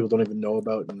hockey that people don't even know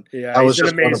about. And yeah, he's an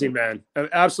amazing man, an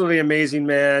absolutely amazing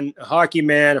man, a hockey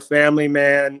man, a family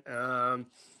man.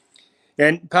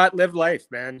 And Pat lived life,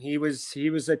 man. He was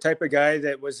the type of guy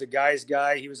that was a guy's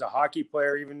guy. He was a hockey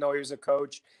player, even though he was a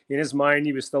coach. In his mind,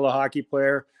 he was still a hockey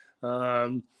player.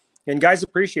 And guys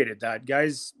appreciated that.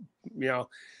 Guys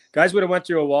would have went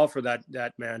through a wall for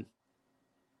that man.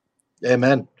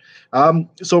 Amen.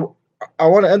 So I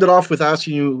want to end it off with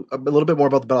asking you a little bit more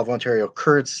about the Battle of Ontario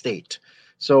current state.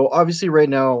 So obviously, right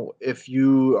now, if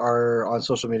you are on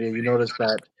social media, you notice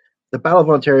that the Battle of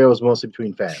Ontario is mostly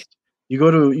between fans.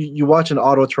 You watch an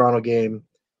Ottawa Toronto game,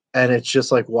 and it's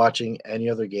just like watching any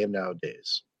other game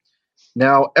nowadays.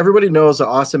 Now everybody knows that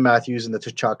Austin Matthews and the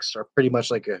Tchucks are pretty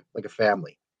much like a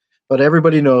family, but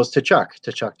everybody knows Tchuk.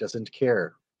 Tchuk doesn't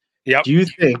care. Yep. Do you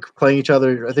think playing each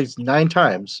other, I think it's 9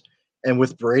 times, and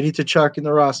with Brady Tchuk in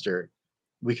the roster,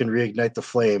 we can reignite the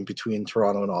flame between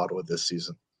Toronto and Ottawa this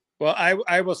season? Well,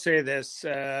 I will say this: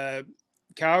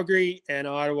 Calgary and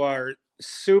Ottawa are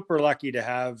super lucky to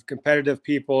have competitive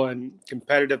people and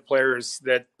competitive players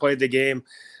that play the game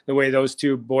the way those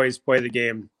two boys play the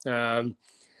game.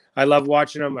 I love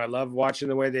watching them. I love watching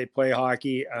the way they play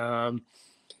hockey. And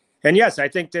yes, I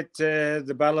think that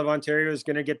the Battle of Ontario is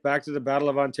going to get back to the Battle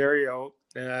of Ontario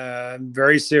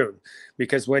very soon,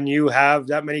 because when you have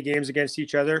that many games against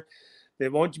each other,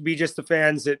 it won't be just the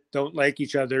fans that don't like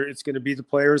each other. It's going to be the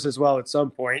players as well at some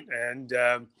point, and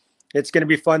it's going to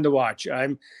be fun to watch.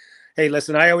 Hey,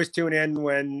 listen, I always tune in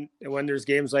when there's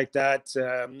games like that.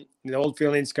 The old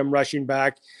feelings come rushing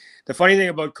back. The funny thing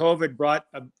about COVID brought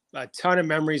a ton of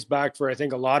memories back for, I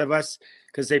think, a lot of us,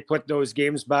 because they put those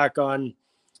games back on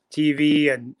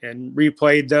TV and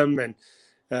replayed them, and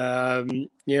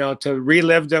to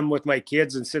relive them with my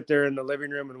kids and sit there in the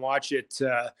living room and watch it.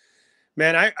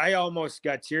 Man, I almost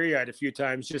got teary-eyed a few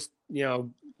times just,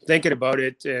 thinking about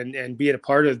it and being a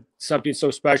part of something so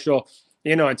special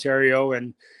in Ontario,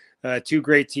 and two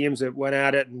great teams that went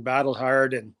at it and battled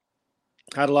hard and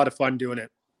had a lot of fun doing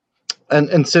it.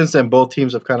 And since then, both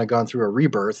teams have kind of gone through a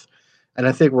rebirth, and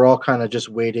I think we're all kind of just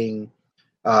waiting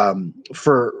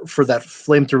for that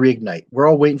flame to reignite. We're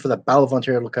all waiting for the Battle of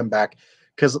Ontario to come back,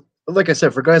 because, like I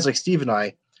said, for guys like Steve and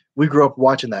I, we grew up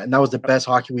watching that, and that was the best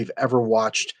hockey we've ever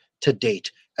watched to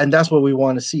date. And that's what we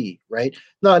want to see, right?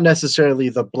 Not necessarily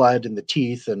the blood and the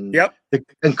teeth and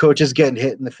and coaches getting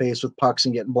hit in the face with pucks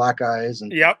and getting black eyes.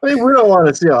 And I mean, we don't want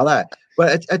to see all that.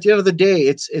 But at the end of the day,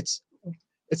 it's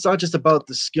not just about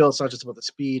the skill. It's not just about the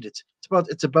speed. It's about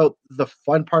the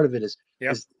fun part of it is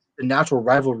the natural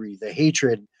rivalry, the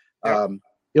hatred.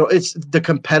 It's the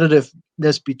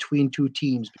competitiveness between two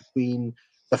teams, between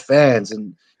the fans,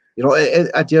 and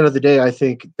at the end of the day, I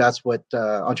think that's what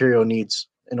Ontario needs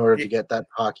in order to get that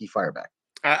hockey fire back.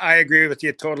 I agree with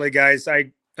you totally, guys.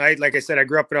 I like I said, I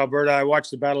grew up in Alberta. I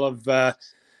watched the Battle of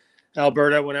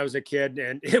Alberta when I was a kid,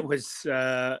 and it was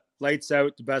lights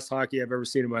out, the best hockey I've ever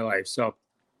seen in my life. So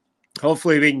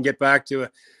hopefully we can get back to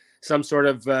some sort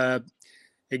of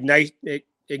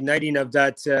igniting of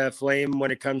that flame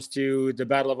when it comes to the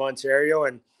Battle of Ontario.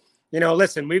 And,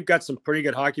 listen, we've got some pretty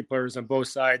good hockey players on both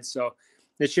sides, so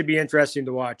it should be interesting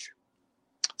to watch.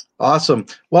 Awesome.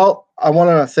 Well, I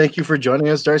want to thank you for joining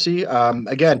us, Darcy.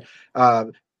 Again,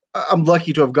 I'm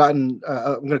lucky to have gotten,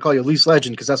 I'm going to call you Leafs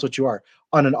legend, because that's what you are,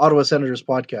 on an Ottawa Senators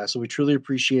podcast. So we truly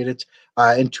appreciate it.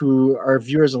 And to our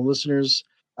viewers and listeners,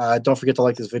 don't forget to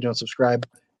like this video and subscribe.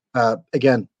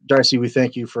 Again, Darcy, we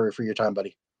thank you for your time,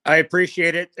 buddy. I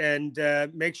appreciate it. And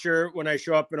make sure when I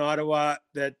show up in Ottawa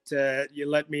that you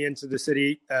let me into the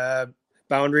city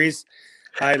boundaries.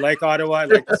 I like Ottawa. I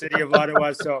like the city of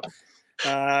Ottawa. So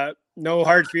no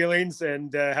hard feelings,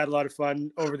 and had a lot of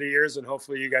fun over the years, and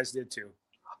hopefully you guys did too.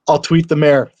 I'll tweet the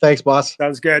mayor. Thanks, boss.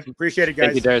 Sounds good. Appreciate it, guys.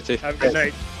 Thank you, Darcy. Have a good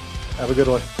night. Have a good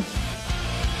one.